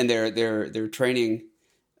that, and their training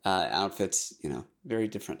outfits, very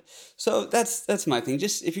different. So that's my thing.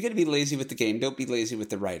 Just if you're going to be lazy with the game, don't be lazy with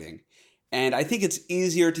the writing. And I think it's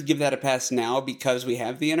easier to give that a pass now because we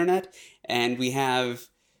have the internet and we have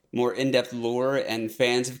more in-depth lore, and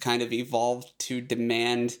fans have kind of evolved to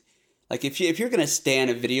demand. Like if you're going to stan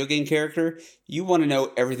a video game character, you want to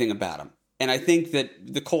know everything about them. And I think that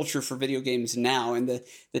the culture for video games now and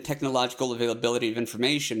the technological availability of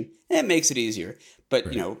information, it makes it easier. But,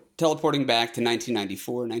 right. Teleporting back to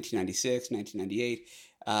 1994, 1996, 1998,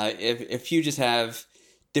 if you just have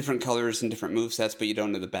different colors and different movesets, but you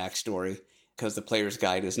don't know the backstory, because the player's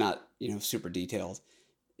guide is not, super detailed.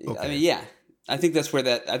 Okay. I mean, yeah. I think that's where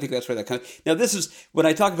that comes. Now, this is when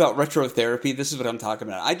I talk about retro therapy. This is what I'm talking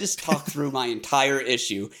about. I just talk through my entire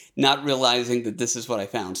issue, not realizing that this is what I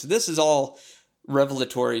found. So this is all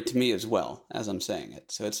revelatory to me as well as I'm saying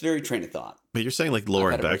it. So it's very train of thought. But you're saying like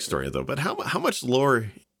lore and backstory though. But how much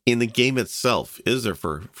lore in the game itself is there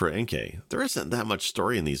for NK? There isn't that much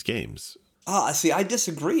story in these games. See, I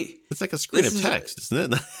disagree. It's like a screen of text,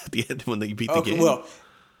 isn't it? At the end when you beat the game. Well,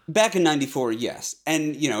 back in '94, yes.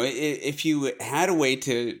 And, if you had a way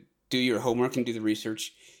to do your homework and do the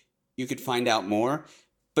research, you could find out more.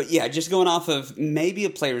 But yeah, just going off of maybe a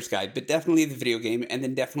player's guide, but definitely the video game, and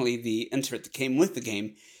then definitely the insert that came with the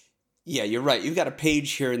game. Yeah, you're right. You've got a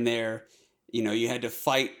page here and there. You had to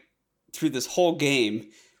fight through this whole game,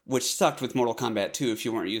 which sucked with Mortal Kombat 2 if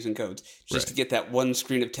you weren't using codes, just to get that one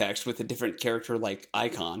screen of text with a different character-like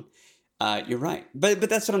icon. You're right, but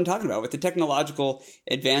that's what I'm talking about with the technological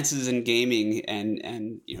advances in gaming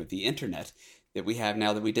and the internet that we have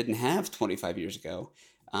now that we didn't have 25 years ago.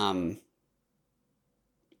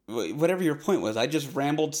 Whatever your point was, I just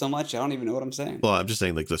rambled so much I don't even know what I'm saying. Well, I'm just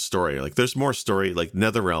saying like the story, like there's more story. Like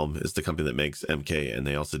NetherRealm is the company that makes MK, and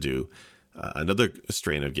they also do another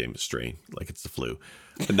strain of games. Strain, like it's the flu.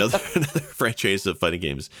 Another franchise of fighting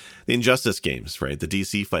games, the Injustice games, right? The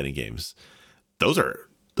DC fighting games. Those are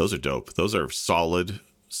dope. Those are solid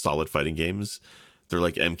fighting games. They're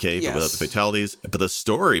like MK, but without the fatalities. But the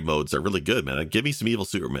story modes are really good, man. Give me some Evil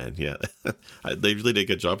Superman. Yeah, they really did a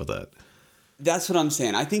good job with that. That's what I'm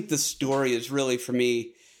saying. I think the story is really, for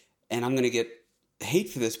me, and I'm going to get hate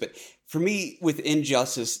for this, but for me, with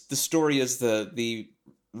Injustice, the story is the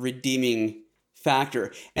redeeming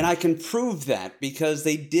factor. And I can prove that because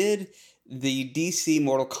they did the DC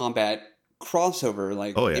Mortal Kombat crossover,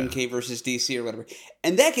 like MK versus DC or whatever.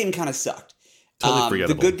 And that game kind of sucked. Totally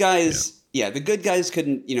forgettable. The good guys, the good guys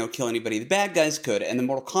couldn't, kill anybody. The bad guys could, and the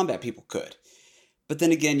Mortal Kombat people could. But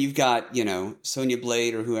then again, you've got, Sonya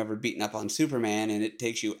Blade or whoever beating up on Superman, and it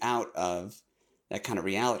takes you out of that kind of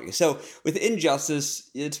reality. So with Injustice,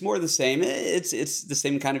 it's more the same. It's the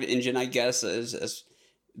same kind of engine, I guess, as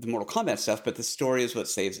the Mortal Kombat stuff, but the story is what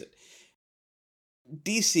saves it.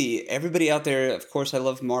 DC, everybody out there, of course I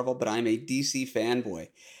love Marvel, but I'm a DC fanboy.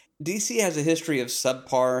 DC has a history of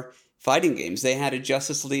subpar fighting games. They had a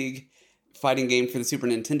Justice League fighting game for the Super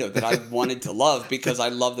Nintendo that I wanted to love because I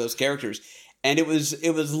love those characters. And it was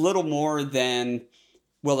little more than,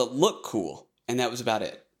 well, it looked cool, and that was about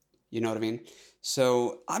it. You know what I mean?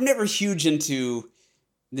 So I'm never huge into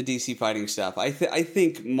the DC fighting stuff. I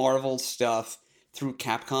think Marvel stuff through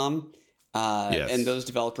Capcom and those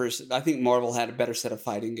developers, I think Marvel had a better set of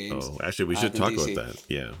fighting games. Oh, actually, we should talk about that.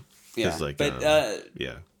 Yeah. Yeah. Like, but,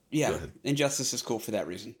 yeah. Injustice is cool for that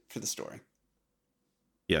reason, for the story.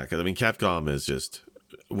 Yeah, because, Capcom is just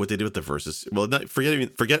what they do with the Versus. Well,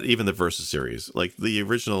 forget even the Versus series. Like the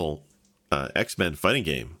original X-Men fighting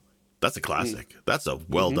game, that's a classic. That's a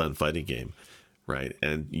well-done fighting game, right?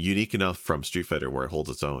 And unique enough from Street Fighter where it holds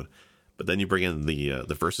its own. But then you bring in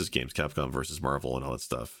the Versus games, Capcom versus Marvel and all that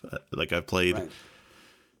stuff. Like I've played,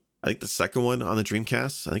 I think the second one on the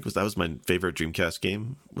Dreamcast. I think that was my favorite Dreamcast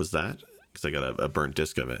game. Was that because I got a burnt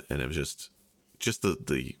disc of it, and it was just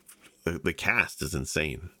the cast is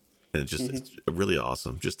insane, and it's really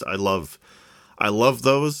awesome. Just I love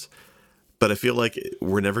those, but I feel like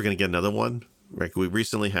we're never going to get another one. Like we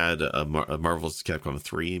recently had a Marvel's Capcom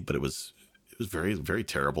 3, but it was very, very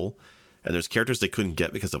terrible. And there's characters they couldn't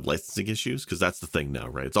get because of licensing issues, because that's the thing now,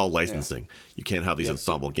 right? It's all licensing. Yeah. You can't have these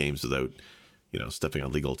ensemble games without, stepping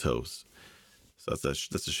on legal toes. So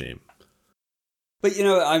that's a shame. But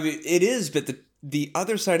it is. But the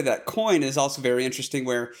other side of that coin is also very interesting,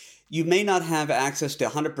 where you may not have access to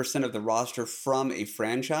 100% of the roster from a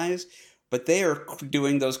franchise, but they are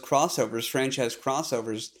doing those crossovers, franchise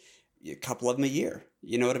crossovers, a couple of them a year.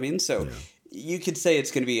 You know what I mean? So. Yeah. You could say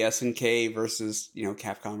it's going to be SNK versus,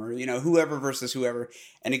 Capcom or, whoever versus whoever.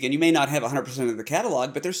 And again, you may not have 100% of the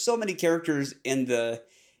catalog, but there's so many characters in the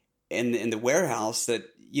warehouse that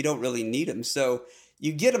you don't really need them. So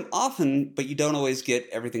you get them often, but you don't always get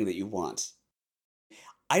everything that you want.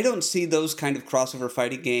 I don't see those kind of crossover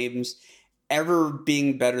fighting games ever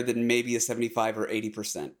being better than maybe a 75 or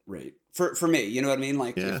 80% rate for me. You know what I mean?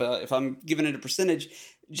 Like if I'm giving it a percentage,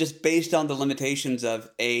 just based on the limitations of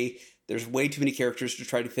there's way too many characters to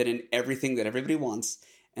try to fit in everything that everybody wants,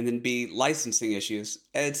 and then B, licensing issues.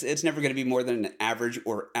 It's never going to be more than an average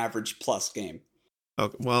or average plus game.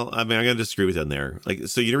 Okay, well, I'm going to disagree with you on there. Like,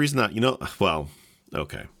 so the reason that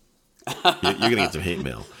okay, you're going to get some hate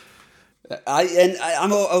mail.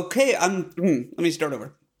 I'm okay. Let me start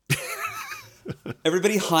over.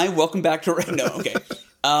 Everybody, hi, welcome back to... No, okay.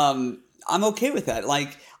 I'm okay with that.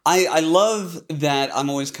 Like, I love that I'm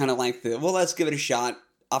always kind of like well, let's give it a shot,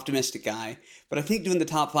 optimistic guy. But I think doing the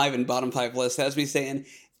top 5 and bottom 5 list has me saying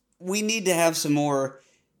we need to have some more...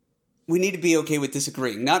 We need to be okay with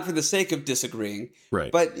disagreeing. Not for the sake of disagreeing.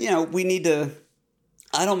 Right. But, we need to...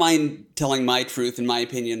 I don't mind telling my truth and my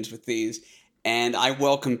opinions with these. And I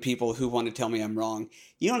welcome people who want to tell me I'm wrong.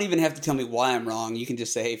 You don't even have to tell me why I'm wrong. You can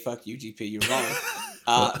just say, hey, fuck you, GP, you're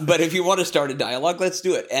wrong. But if you want to start a dialogue, let's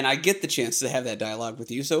do it. And I get the chance to have that dialogue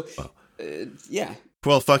with you. So, yeah.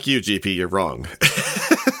 Well, fuck you, GP, you're wrong.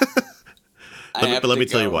 But let me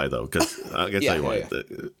tell you why, though, because I'm going to tell you why. Yeah.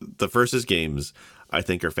 The Versus games, I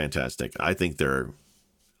think, are fantastic. I think they're,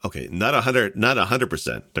 okay, not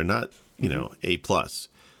 100%. They're not, A+,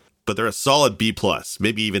 but they're a solid B+,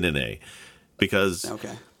 maybe even an A. Because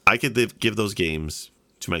I could give those games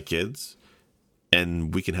to my kids,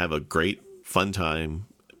 and we can have a great, fun time.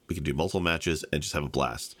 We can do multiple matches and just have a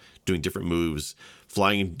blast. Doing different moves,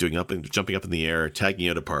 flying, jumping up in the air, tagging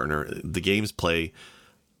out a partner. The games play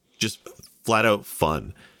just flat out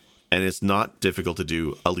fun. And it's not difficult to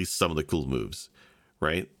do at least some of the cool moves,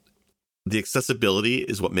 right? The accessibility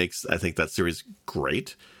is what makes, I think, that series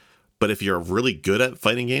great. But if you're really good at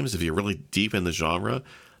fighting games, if you're really deep in the genre,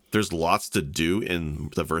 there's lots to do in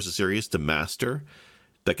the Versus series to master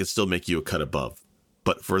that can still make you a cut above.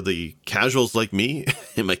 But for the casuals like me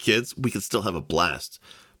and my kids, we can still have a blast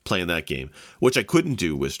playing that game, which I couldn't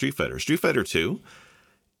do with Street Fighter. Street Fighter 2,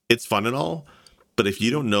 it's fun and all, but if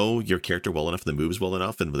you don't know your character well enough, the moves well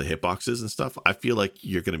enough, and the hitboxes and stuff, I feel like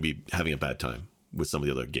you're going to be having a bad time with some of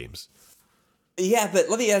the other games. Yeah, but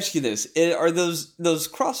let me ask you this. Are those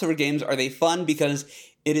crossover games, are they fun because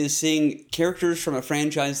it is seeing characters from a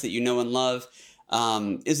franchise that you know and love?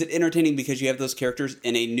 Is it entertaining because you have those characters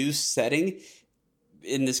in a new setting?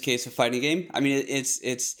 In this case, a fighting game. I mean,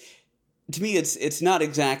 it's to me, it's not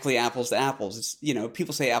exactly apples to apples. It's,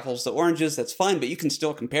 people say apples to oranges. That's fine, but you can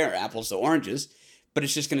still compare apples to oranges. But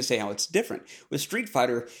it's just going to say how it's different. With Street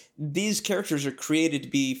Fighter, these characters are created to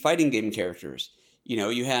be fighting game characters.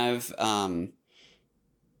 You have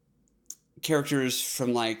characters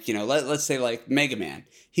from let's say like Mega Man.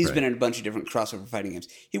 He's been in a bunch of different crossover fighting games.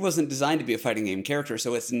 He wasn't designed to be a fighting game character,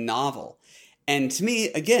 so it's novel. And to me,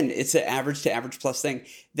 again, it's an average to average plus thing.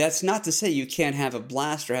 That's not to say you can't have a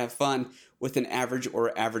blast or have fun with an average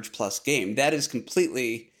or average plus game. That is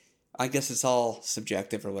completely, I guess it's all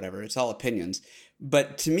subjective or whatever. It's all opinions.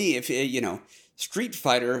 But to me, if Street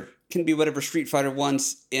Fighter can be whatever Street Fighter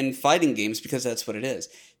wants in fighting games because that's what it is.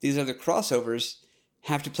 These other crossovers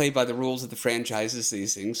have to play by the rules of the franchises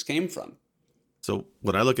these things came from. So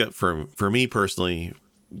what I look at for me personally,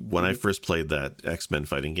 when I first played that X-Men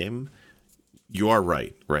fighting game, you are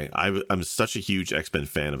right? I'm such a huge X-Men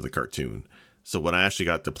fan of the cartoon. So when I actually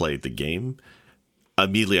got to play the game,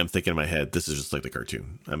 immediately I'm thinking in my head, this is just like the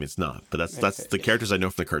cartoon. I mean, it's not, but that's the characters I know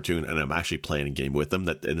from the cartoon, and I'm actually playing a game with them.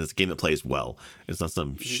 And it's a game that plays well. It's not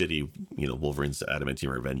some shitty, Wolverine's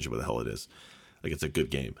Adamantium Revenge, or what the hell it is. Like, it's a good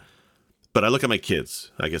game. But I look at my kids,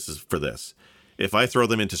 I guess, for this. If I throw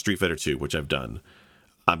them into Street Fighter 2, which I've done,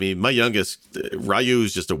 I mean, my youngest, Ryu,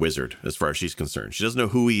 is just a wizard as far as she's concerned. She doesn't know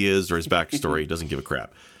who he is or his backstory. Doesn't give a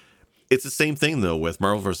crap. It's the same thing, though, with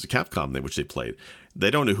Marvel vs. Capcom, which they played.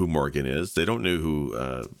 They don't know who Morgan is. They don't know who,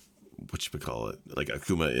 like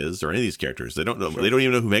Akuma is, or any of these characters. They don't know. Sure. They don't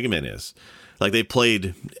even know who Mega Man is. Like, they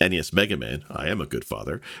played NES Mega Man. I am a good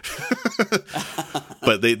father.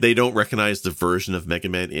 But they don't recognize the version of Mega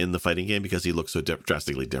Man in the fighting game because he looks so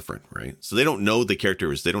drastically different, right? So they don't know the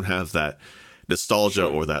characters. They don't have that nostalgia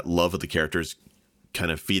or that love of the characters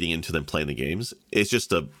kind of feeding into them playing the games. It's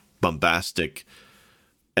just a bombastic,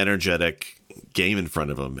 energetic game in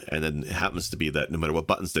front of them, and then it happens to be that no matter what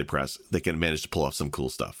buttons they press, they can manage to pull off some cool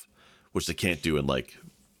stuff, which they can't do in like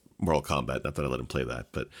Mortal Kombat. Not that I let them play that,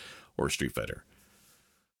 but or Street Fighter.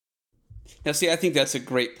 Now, see, I think that's a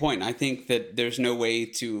great point. I think that there's no way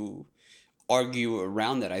to argue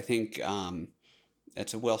around that. I think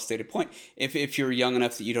that's a well-stated point. If you're young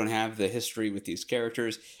enough that you don't have the history with these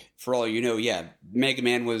characters, for all you know, yeah, Mega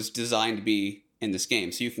Man was designed to be in this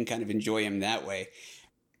game, so you can kind of enjoy him that way.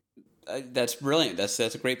 That's brilliant. That's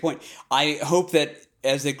a great point. I hope that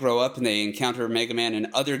as they grow up and they encounter Mega Man in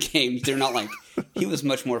other games, they're not like, he was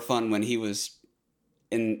much more fun when he was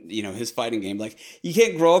in, his fighting game. Like, you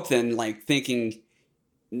can't grow up then like thinking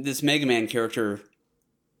this Mega Man character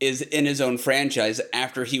is in his own franchise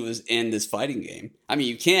after he was in this fighting game. I mean,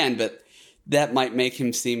 you can, but that might make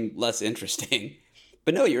him seem less interesting.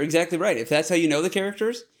 But no, you're exactly right. If that's how you know the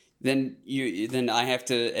characters, then I have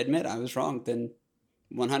to admit I was wrong. Then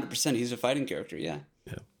 100% he's a fighting character, yeah.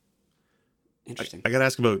 Interesting. I got to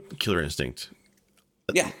ask about Killer Instinct.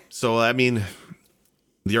 Yeah. So, I mean,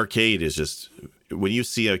 the arcade is just, when you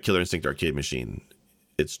see a Killer Instinct arcade machine,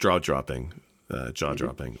 it's jaw-dropping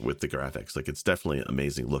with the graphics. Like, it's definitely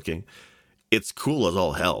amazing looking. It's cool as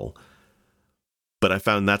all hell. But I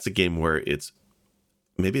found that's a game where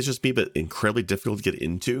maybe it's just me, but incredibly difficult to get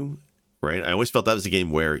into, right? I always felt that was a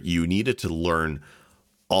game where you needed to learn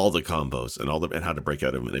all the combos and how to break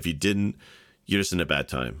out of them. And if you didn't, you're just in a bad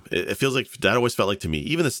time. It feels like that always felt like to me,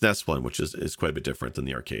 even the SNES one, which is quite a bit different than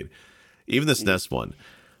the arcade. Even the SNES one,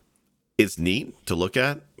 it's neat to look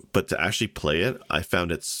at, but to actually play it, I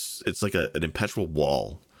found it's like an impenetrable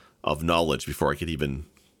wall of knowledge before I could even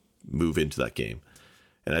move into that game.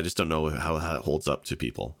 And I just don't know how it holds up to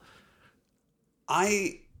people.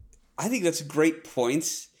 I think that's a great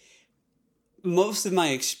point. Most of my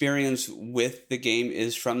experience with the game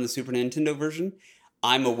is from the Super Nintendo version.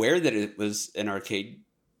 I'm aware that it was an arcade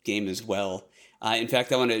game as well. In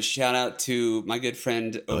fact, I want to shout out to my good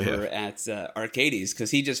friend over at Arcades, because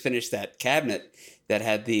he just finished that cabinet that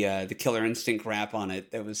had the Killer Instinct wrap on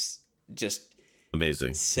it. That was just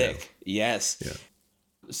amazing, sick. Yeah. Yes. Yeah.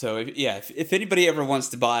 So if anybody ever wants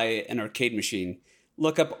to buy an arcade machine,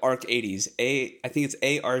 look up Arcades. I think it's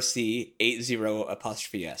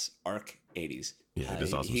ARC80'S. Arcades. Yeah, it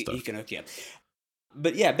is awesome stuff. He can hook you up.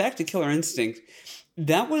 But yeah, back to Killer Instinct.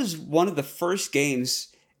 That was one of the first games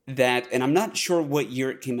that, and I'm not sure what year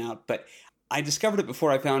it came out, but I discovered it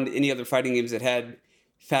before I found any other fighting games that had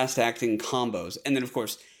fast acting combos. And then, of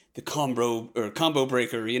course, the combo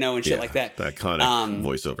breaker, and shit like that. The iconic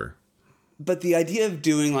voiceover. But the idea of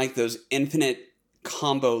doing like those infinite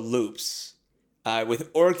combo loops with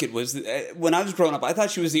Orchid was, when I was growing up, I thought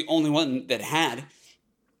she was the only one that had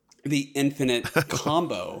the infinite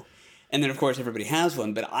combo. And then, of course, everybody has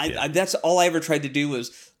one. But I that's all I ever tried to do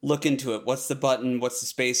was look into it. What's the button? What's the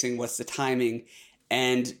spacing? What's the timing?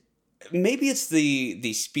 And maybe it's the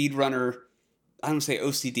speedrunner, I don't say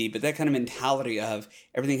OCD, but that kind of mentality of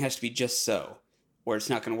everything has to be just so, or it's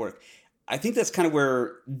not going to work. I think that's kind of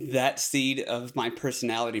where that seed of my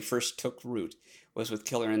personality first took root, was with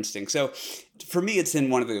Killer Instinct. So for me, it's in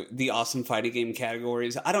one of the awesome fighting game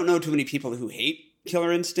categories. I don't know too many people who hate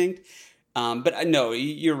Killer Instinct. But no,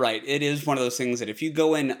 you're right. It is one of those things that if you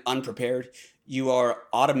go in unprepared, you are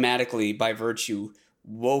automatically, by virtue,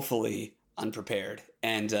 woefully unprepared.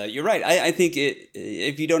 And you're right. I think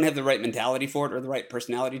if you don't have the right mentality for it or the right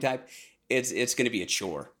personality type, it's going to be a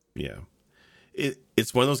chore. Yeah.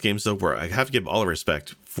 It's one of those games, though, where I have to give all the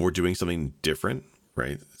respect for doing something different,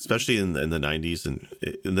 right? Especially in the 90s. And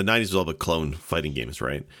in the 90s, it was all about clone fighting games,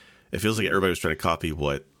 right? It feels like everybody was trying to copy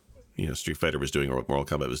what Street Fighter was doing or what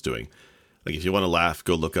Mortal Kombat was doing. Like, if you want to laugh,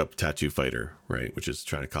 go look up Tattoo Fighter, right? Which is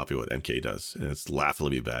trying to copy what MK does. And it's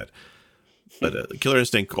laughably bad. But Killer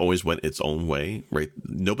Instinct always went its own way, right?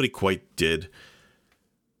 Nobody quite did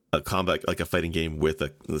a combat, like a fighting game with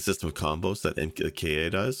the system of combos that MK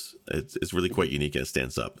does. It's really quite unique and it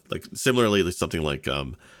stands up. Like, similarly, something like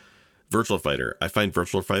Virtual Fighter. I find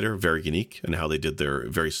Virtual Fighter very unique in how they did their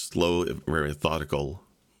very slow, very methodical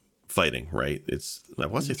fighting, right? I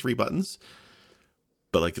want to say 3 buttons.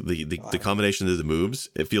 But like the combination of the moves,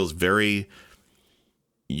 it feels very,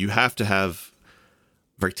 you have to have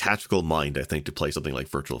a very tactical mind, I think, to play something like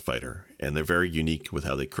Virtual Fighter. And they're very unique with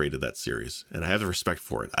how they created that series. And I have the respect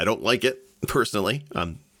for it. I don't like it personally.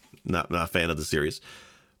 I'm not a fan of the series,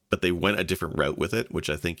 but they went a different route with it, which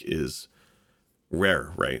I think is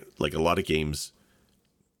rare, right? Like, a lot of games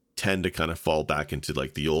tend to kind of fall back into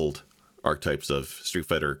like the old archetypes of Street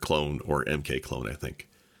Fighter clone or MK clone, I think.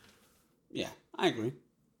 Yeah, I agree.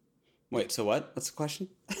 Wait, so what? What's the question?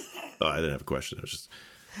 Oh, I didn't have a question. It was just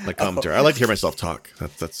my commentary. I like to hear myself talk.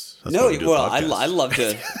 That's no. Well, I love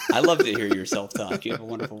to. I love to hear yourself talk. You have a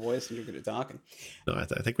wonderful voice, and you're good at talking. No, I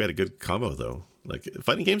think we had a good combo though. Like,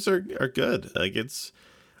 fighting games are good. Like, it's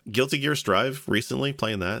Guilty Gear Strive recently.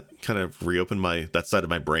 Playing that kind of reopened that side of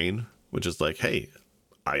my brain, which is like, hey,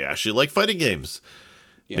 I actually like fighting games.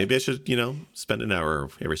 Yeah. Maybe I should, spend an hour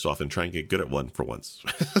every so often try and get good at one for once.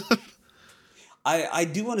 I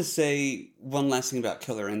do want to say one last thing about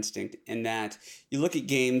Killer Instinct, in that you look at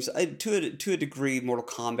games, to a degree, Mortal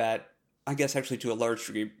Kombat, I guess actually to a large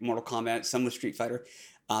degree, Mortal Kombat, some with Street Fighter,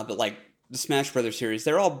 but like the Smash Brothers series,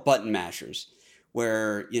 they're all button mashers,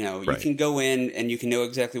 where, right. You can go in and you can know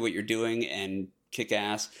exactly what you're doing and kick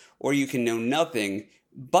ass, or you can know nothing,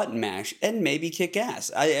 button mash, and maybe kick ass.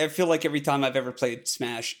 I feel like every time I've ever played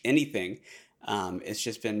Smash anything, it's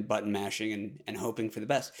just been button mashing and hoping for the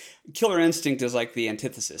best. Killer Instinct is like the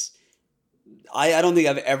antithesis. I don't think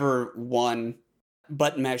I've ever won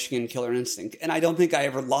button mashing in Killer Instinct, and I don't think I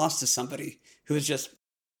ever lost to somebody who was just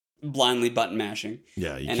blindly button mashing.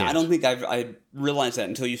 Yeah, you and can't. I don't think I realized that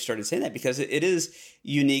until you started saying that, because it is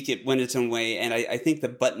unique. It went its own way, and I think the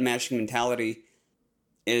button mashing mentality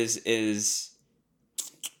is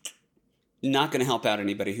not going to help out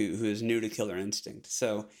anybody who is new to Killer Instinct.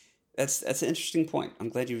 So that's an interesting point. I'm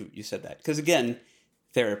glad you said that, because again,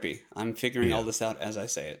 therapy. I'm figuring all this out as I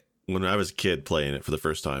say it. When I was a kid playing it for the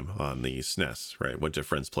first time on the SNES, right? Went to a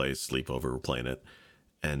friend's place, sleepover, we're playing it,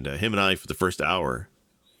 and him and I for the first hour.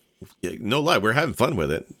 No lie, we're having fun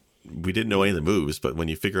with it. We didn't know any of the moves, but when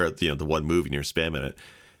you figure out the one move and you're spamming it,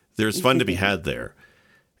 there's fun to be had there.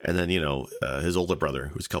 And then his older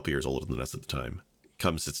brother, who's a couple years older than us at the time,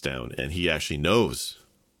 comes, sits down, and he actually knows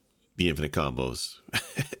the infinite combos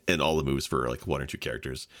and all the moves for like one or two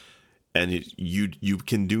characters, and you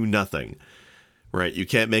can do nothing. Right, you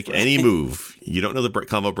can't make any move. You don't know the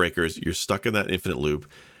combo breakers. You're stuck in that infinite loop.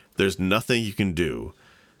 There's nothing you can do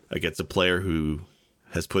against a player who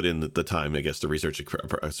has put in the time, I guess, to research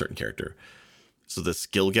a certain character. So the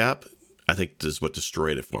skill gap, I think, is what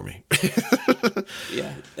destroyed it for me.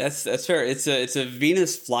 Yeah, that's fair. It's a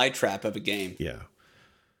Venus flytrap of a game. Yeah,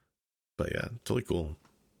 but yeah, totally cool.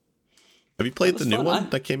 Have you played the new one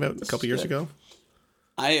that came out a couple years ago?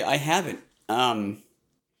 I haven't.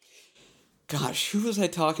 Gosh, who was I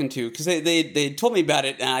talking to? Because they told me about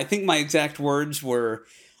it, and I think my exact words were,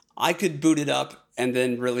 I could boot it up and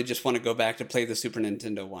then really just want to go back to play the Super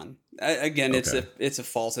Nintendo one. Again, okay. It's a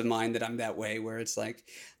fault of mine that I'm that way, where it's like,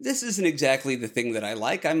 this isn't exactly the thing that I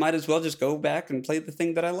like. I might as well just go back and play the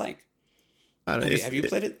thing that I like. Have you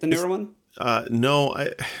played it, the newer one?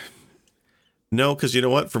 No, because you know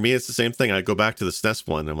what? For me, it's the same thing. I go back to the SNES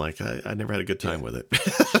one. I'm like, I never had a good time with it.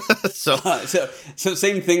 so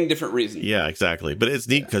same thing, different reason. Yeah, exactly. But it's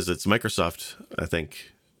neat because it's Microsoft. I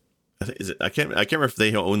think I can't remember if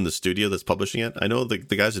they own the studio that's publishing it. I know the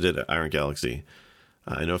guys who did Iron Galaxy.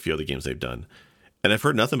 I know a few other games they've done, and I've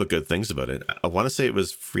heard nothing but good things about it. I want to say it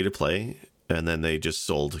was free to play, and then they just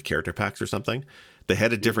sold character packs or something. They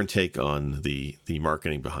had a different take on the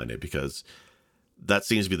marketing behind it, because that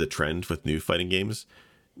seems to be the trend with new fighting games.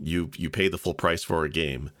 You pay the full price for a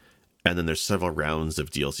game, and then there's several rounds of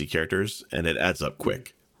DLC characters, and it adds up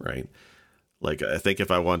quick, right? Like, I think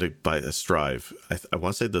if I want to buy a Strive, I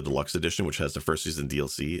want to say the deluxe edition, which has the first season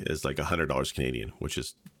DLC, is like $100 Canadian, which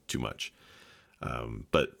is too much.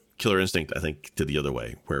 But Killer Instinct, I think, did the other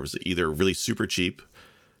way, where it was either really super cheap,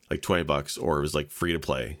 like $20, or it was like free to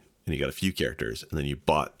play, and you got a few characters, and then you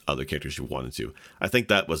bought other characters you wanted to. I think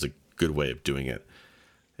that was a good way of doing it.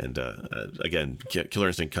 And again, Killer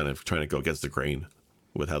Instinct kind of trying to go against the grain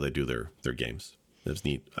with how they do their games. It's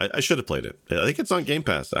neat. I should have played it. I think it's on Game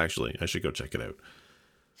Pass, actually. I should go check it out.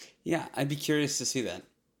 Yeah, I'd be curious to see that.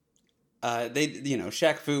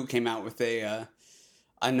 Shaq Fu came out with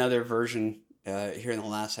another version here in the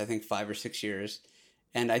last, I think, 5 or 6 years.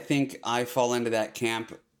 And I think I fall into that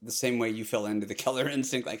camp the same way you fell into the Killer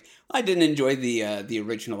Instinct. Like, I didn't enjoy the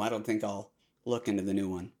original. I don't think I'll look into the new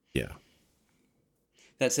one. Yeah.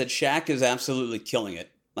 That said, Shaq is absolutely killing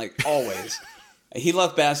it, like always. He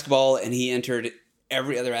loved basketball, and he entered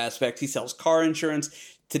every other aspect. He sells car insurance.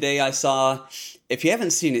 Today I saw, if you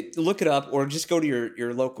haven't seen it, look it up, or just go to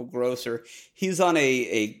your local grocer. He's on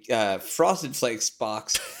a Frosted Flakes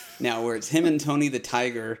box now, where it's him and Tony the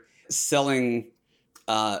Tiger selling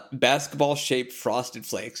basketball-shaped Frosted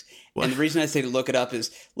Flakes. What? And the reason I say to look it up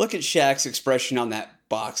is, look at Shaq's expression on that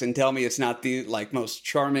box and tell me it's not the most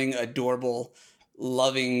charming, adorable,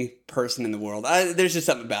 loving person in the world. There's just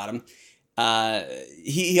something about him.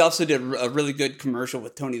 He also did a really good commercial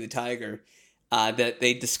with Tony the Tiger that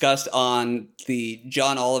they discussed on the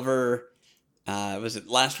John Oliver, was it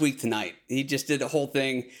Last Week Tonight? He just did a whole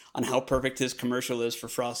thing on how perfect his commercial is for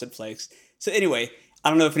Frosted Flakes. So anyway, I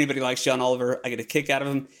don't know if anybody likes John Oliver. I get a kick out of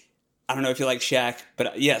him. I don't know if you like Shaq,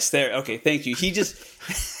 but yes, there. Okay, thank you. He just,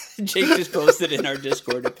 Jake just posted in our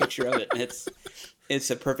Discord a picture of it, and it's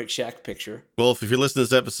a perfect Shaq picture. Well, if you're listening to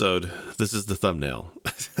this episode, this is the thumbnail.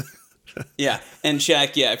 Yeah, and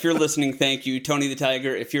Shaq, yeah, if you're listening, thank you. Tony the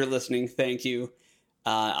Tiger, if you're listening, thank you.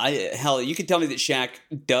 You could tell me that Shaq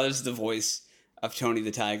does the voice of Tony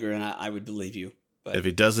the Tiger, and I would believe you. But if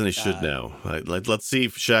he doesn't, he should now. Let's see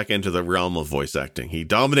Shaq enter the realm of voice acting. He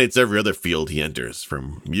dominates every other field he enters,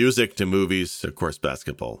 from music to movies to, of course,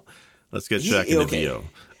 basketball. Let's get Shaq into VO.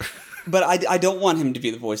 But I don't want him to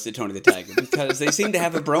be the voice of Tony the Tiger, because they seem to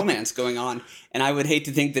have a bromance going on, and I would hate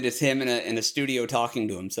to think that it's him in a studio talking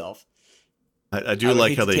to himself. I do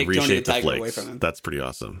like how they reshape the flakes. That's pretty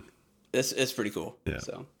awesome. It's pretty cool. Yeah.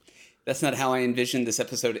 So that's not how I envisioned this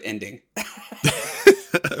episode ending.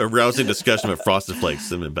 A rousing discussion of Frosted Flakes,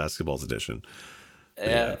 Sim and Basketball's edition.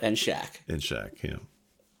 And Shaq. Yeah.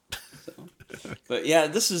 But yeah,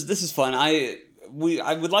 this is fun. I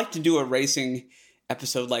would like to do a racing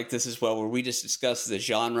episode like this as well, where we just discuss the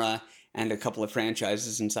genre and a couple of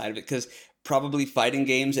franchises inside of it, because probably fighting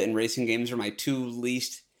games and racing games are my two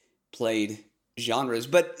least played genres.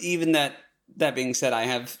 But even that being said, I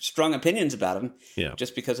have strong opinions about them,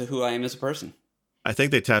 just because of who I am as a person. I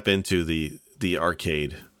think they tap into the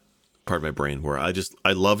arcade part of my brain, where I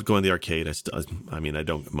loved going to the arcade. I mean, I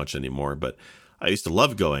don't much anymore, but I used to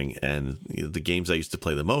love going, and the games I used to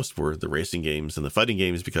play the most were the racing games and the fighting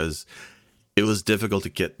games, because it was difficult to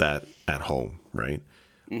get that at home, right?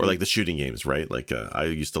 Mm-hmm. Or like the shooting games, right? Like I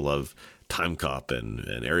used to love Time Cop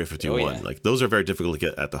and Area 51. Oh, yeah. Like those are very difficult to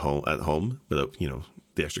get at home without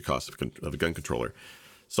the extra cost of a gun controller.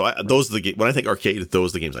 So those are the when I think arcade,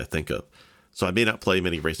 those are the games I think of. So I may not play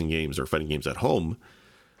many racing games or fighting games at home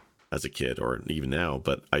as a kid or even now,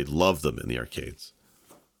 but I love them in the arcades.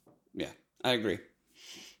 Yeah, I agree.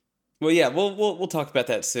 Well, yeah, we'll talk about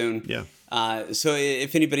that soon. Yeah. So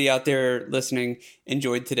if anybody out there listening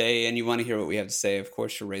enjoyed today and you want to hear what we have to say, of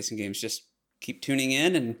course, for racing games, just keep tuning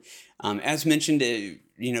in. And as mentioned,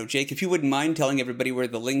 Jake, if you wouldn't mind telling everybody where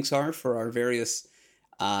the links are for our various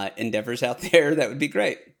endeavors out there, that would be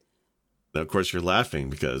great. Now, of course, you're laughing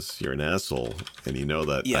because you're an asshole and you know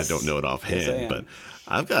that I don't know it offhand, but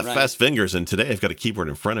I've got fast fingers, and today I've got a keyboard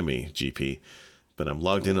in front of me, GP, but I'm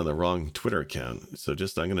logged in on the wrong Twitter account. So I'm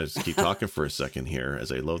going to just keep talking for a second here as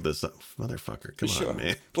I load this up. Motherfucker, come on,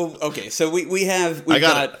 man. Well, okay, so we've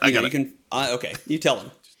got it. You can, okay, you tell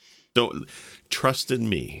them. Don't trust in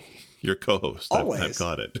me. Your co-host. Always. I've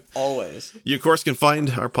got it. Always. You, of course, can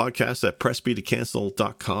find our podcast at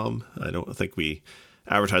pressbtocancel.com. I don't think we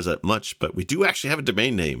advertise that much, but we do actually have a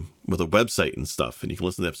domain name with a website and stuff, and you can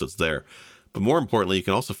listen to episodes there. But more importantly, you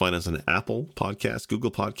can also find us on Apple Podcasts, Google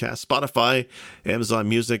Podcasts, Spotify, Amazon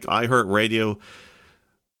Music, iHeartRadio,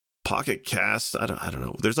 Pocket Cast. I don't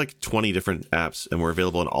know. There's like 20 different apps, and we're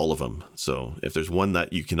available on all of them. So if there's one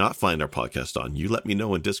that you cannot find our podcast on, you let me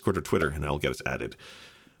know in Discord or Twitter, and I'll get us added.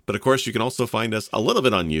 But of course, you can also find us a little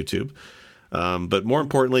bit on YouTube. But more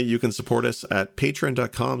importantly, you can support us at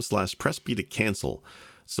patreon.com/pressbtocancel.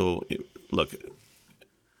 So look,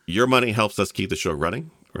 your money helps us keep the show running,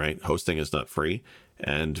 right? Hosting is not free.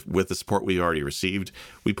 And with the support we already received,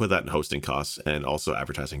 we put that in hosting costs and also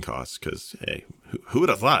advertising costs. Because, hey, who would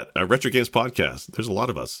have thought? A Retro Games podcast, there's a lot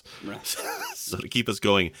of us. Right. So to keep us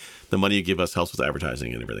going, the money you give us helps with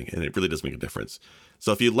advertising and everything. And it really does make a difference.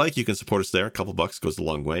 So if you'd like, you can support us there. A couple bucks goes a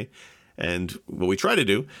long way. And what we try to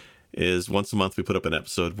do is once a month we put up an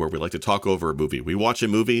episode where we like to talk over a movie. We watch a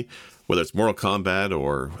movie, whether it's Mortal Kombat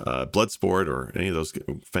or Bloodsport or any of those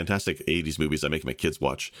fantastic 80s movies I make my kids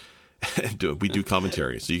watch. And we do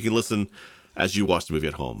commentary. So you can listen as you watch the movie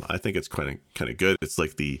at home. I think it's kind of good. It's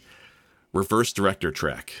like the reverse director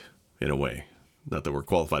track in a way. Not that we're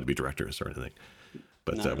qualified to be directors or anything.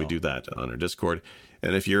 But we do that on our Discord.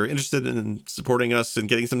 And if you're interested in supporting us and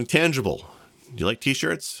getting something tangible, do you like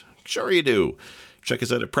t-shirts? Sure you do. Check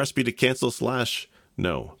us out at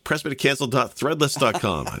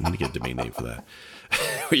pressbtocancel.threadless.com. I need to get a domain name for that.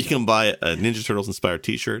 Where you can buy a Ninja Turtles inspired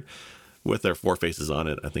t-shirt with our 4 faces on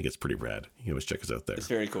it. I think it's pretty rad. You can always check us out there. It's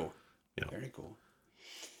very cool. Yeah. Very cool.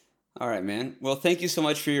 All right, man. Well, thank you so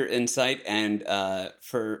much for your insight and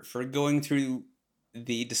for going through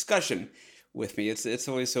the discussion with me. It's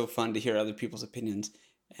always so fun to hear other people's opinions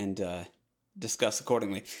and discuss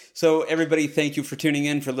accordingly. So everybody, thank you for tuning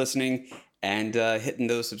in, for listening, and hitting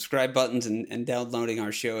those subscribe buttons and downloading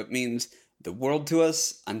our show. It means the world to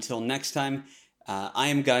us. Until next time, I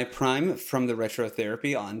am Guy Prime from The Retro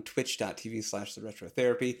Therapy on twitch.tv/The Retro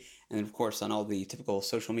Therapy, and of course on all the typical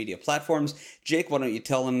social media platforms. Jake, why don't you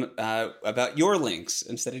tell them about your links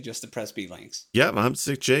instead of just the Press B links? Yeah, I'm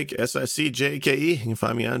Sick Jake, SICJKE. You can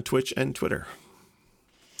find me on Twitch and Twitter.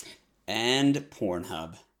 And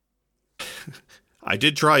Pornhub. I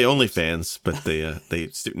did try OnlyFans, but they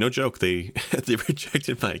no joke, they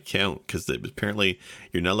rejected my account because apparently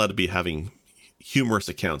you're not allowed to be having humorous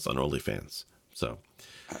accounts on OnlyFans. So,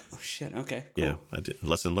 oh shit. Okay. Cool. Yeah, I did.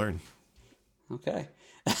 Lesson learned. Okay.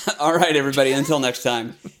 All right, everybody. Until next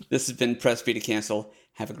time, this has been Press B to Cancel.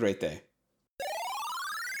 Have a great day.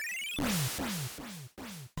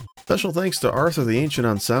 Special thanks to Arthur the Ancient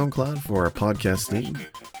on SoundCloud for our podcast theme.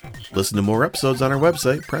 Listen to more episodes on our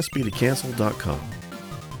website, pressbtocancel.com.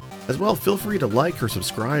 As well, feel free to like or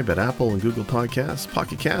subscribe at Apple and Google Podcasts,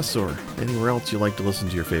 Pocket Casts, or anywhere else you like to listen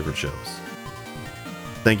to your favorite shows.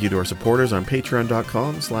 Thank you to our supporters on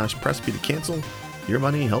patreon.com/pressbtocancel. Your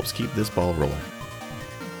money helps keep this ball rolling.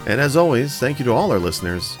 And as always, thank you to all our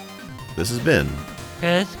listeners. This has been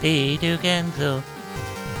Press B to Cancel.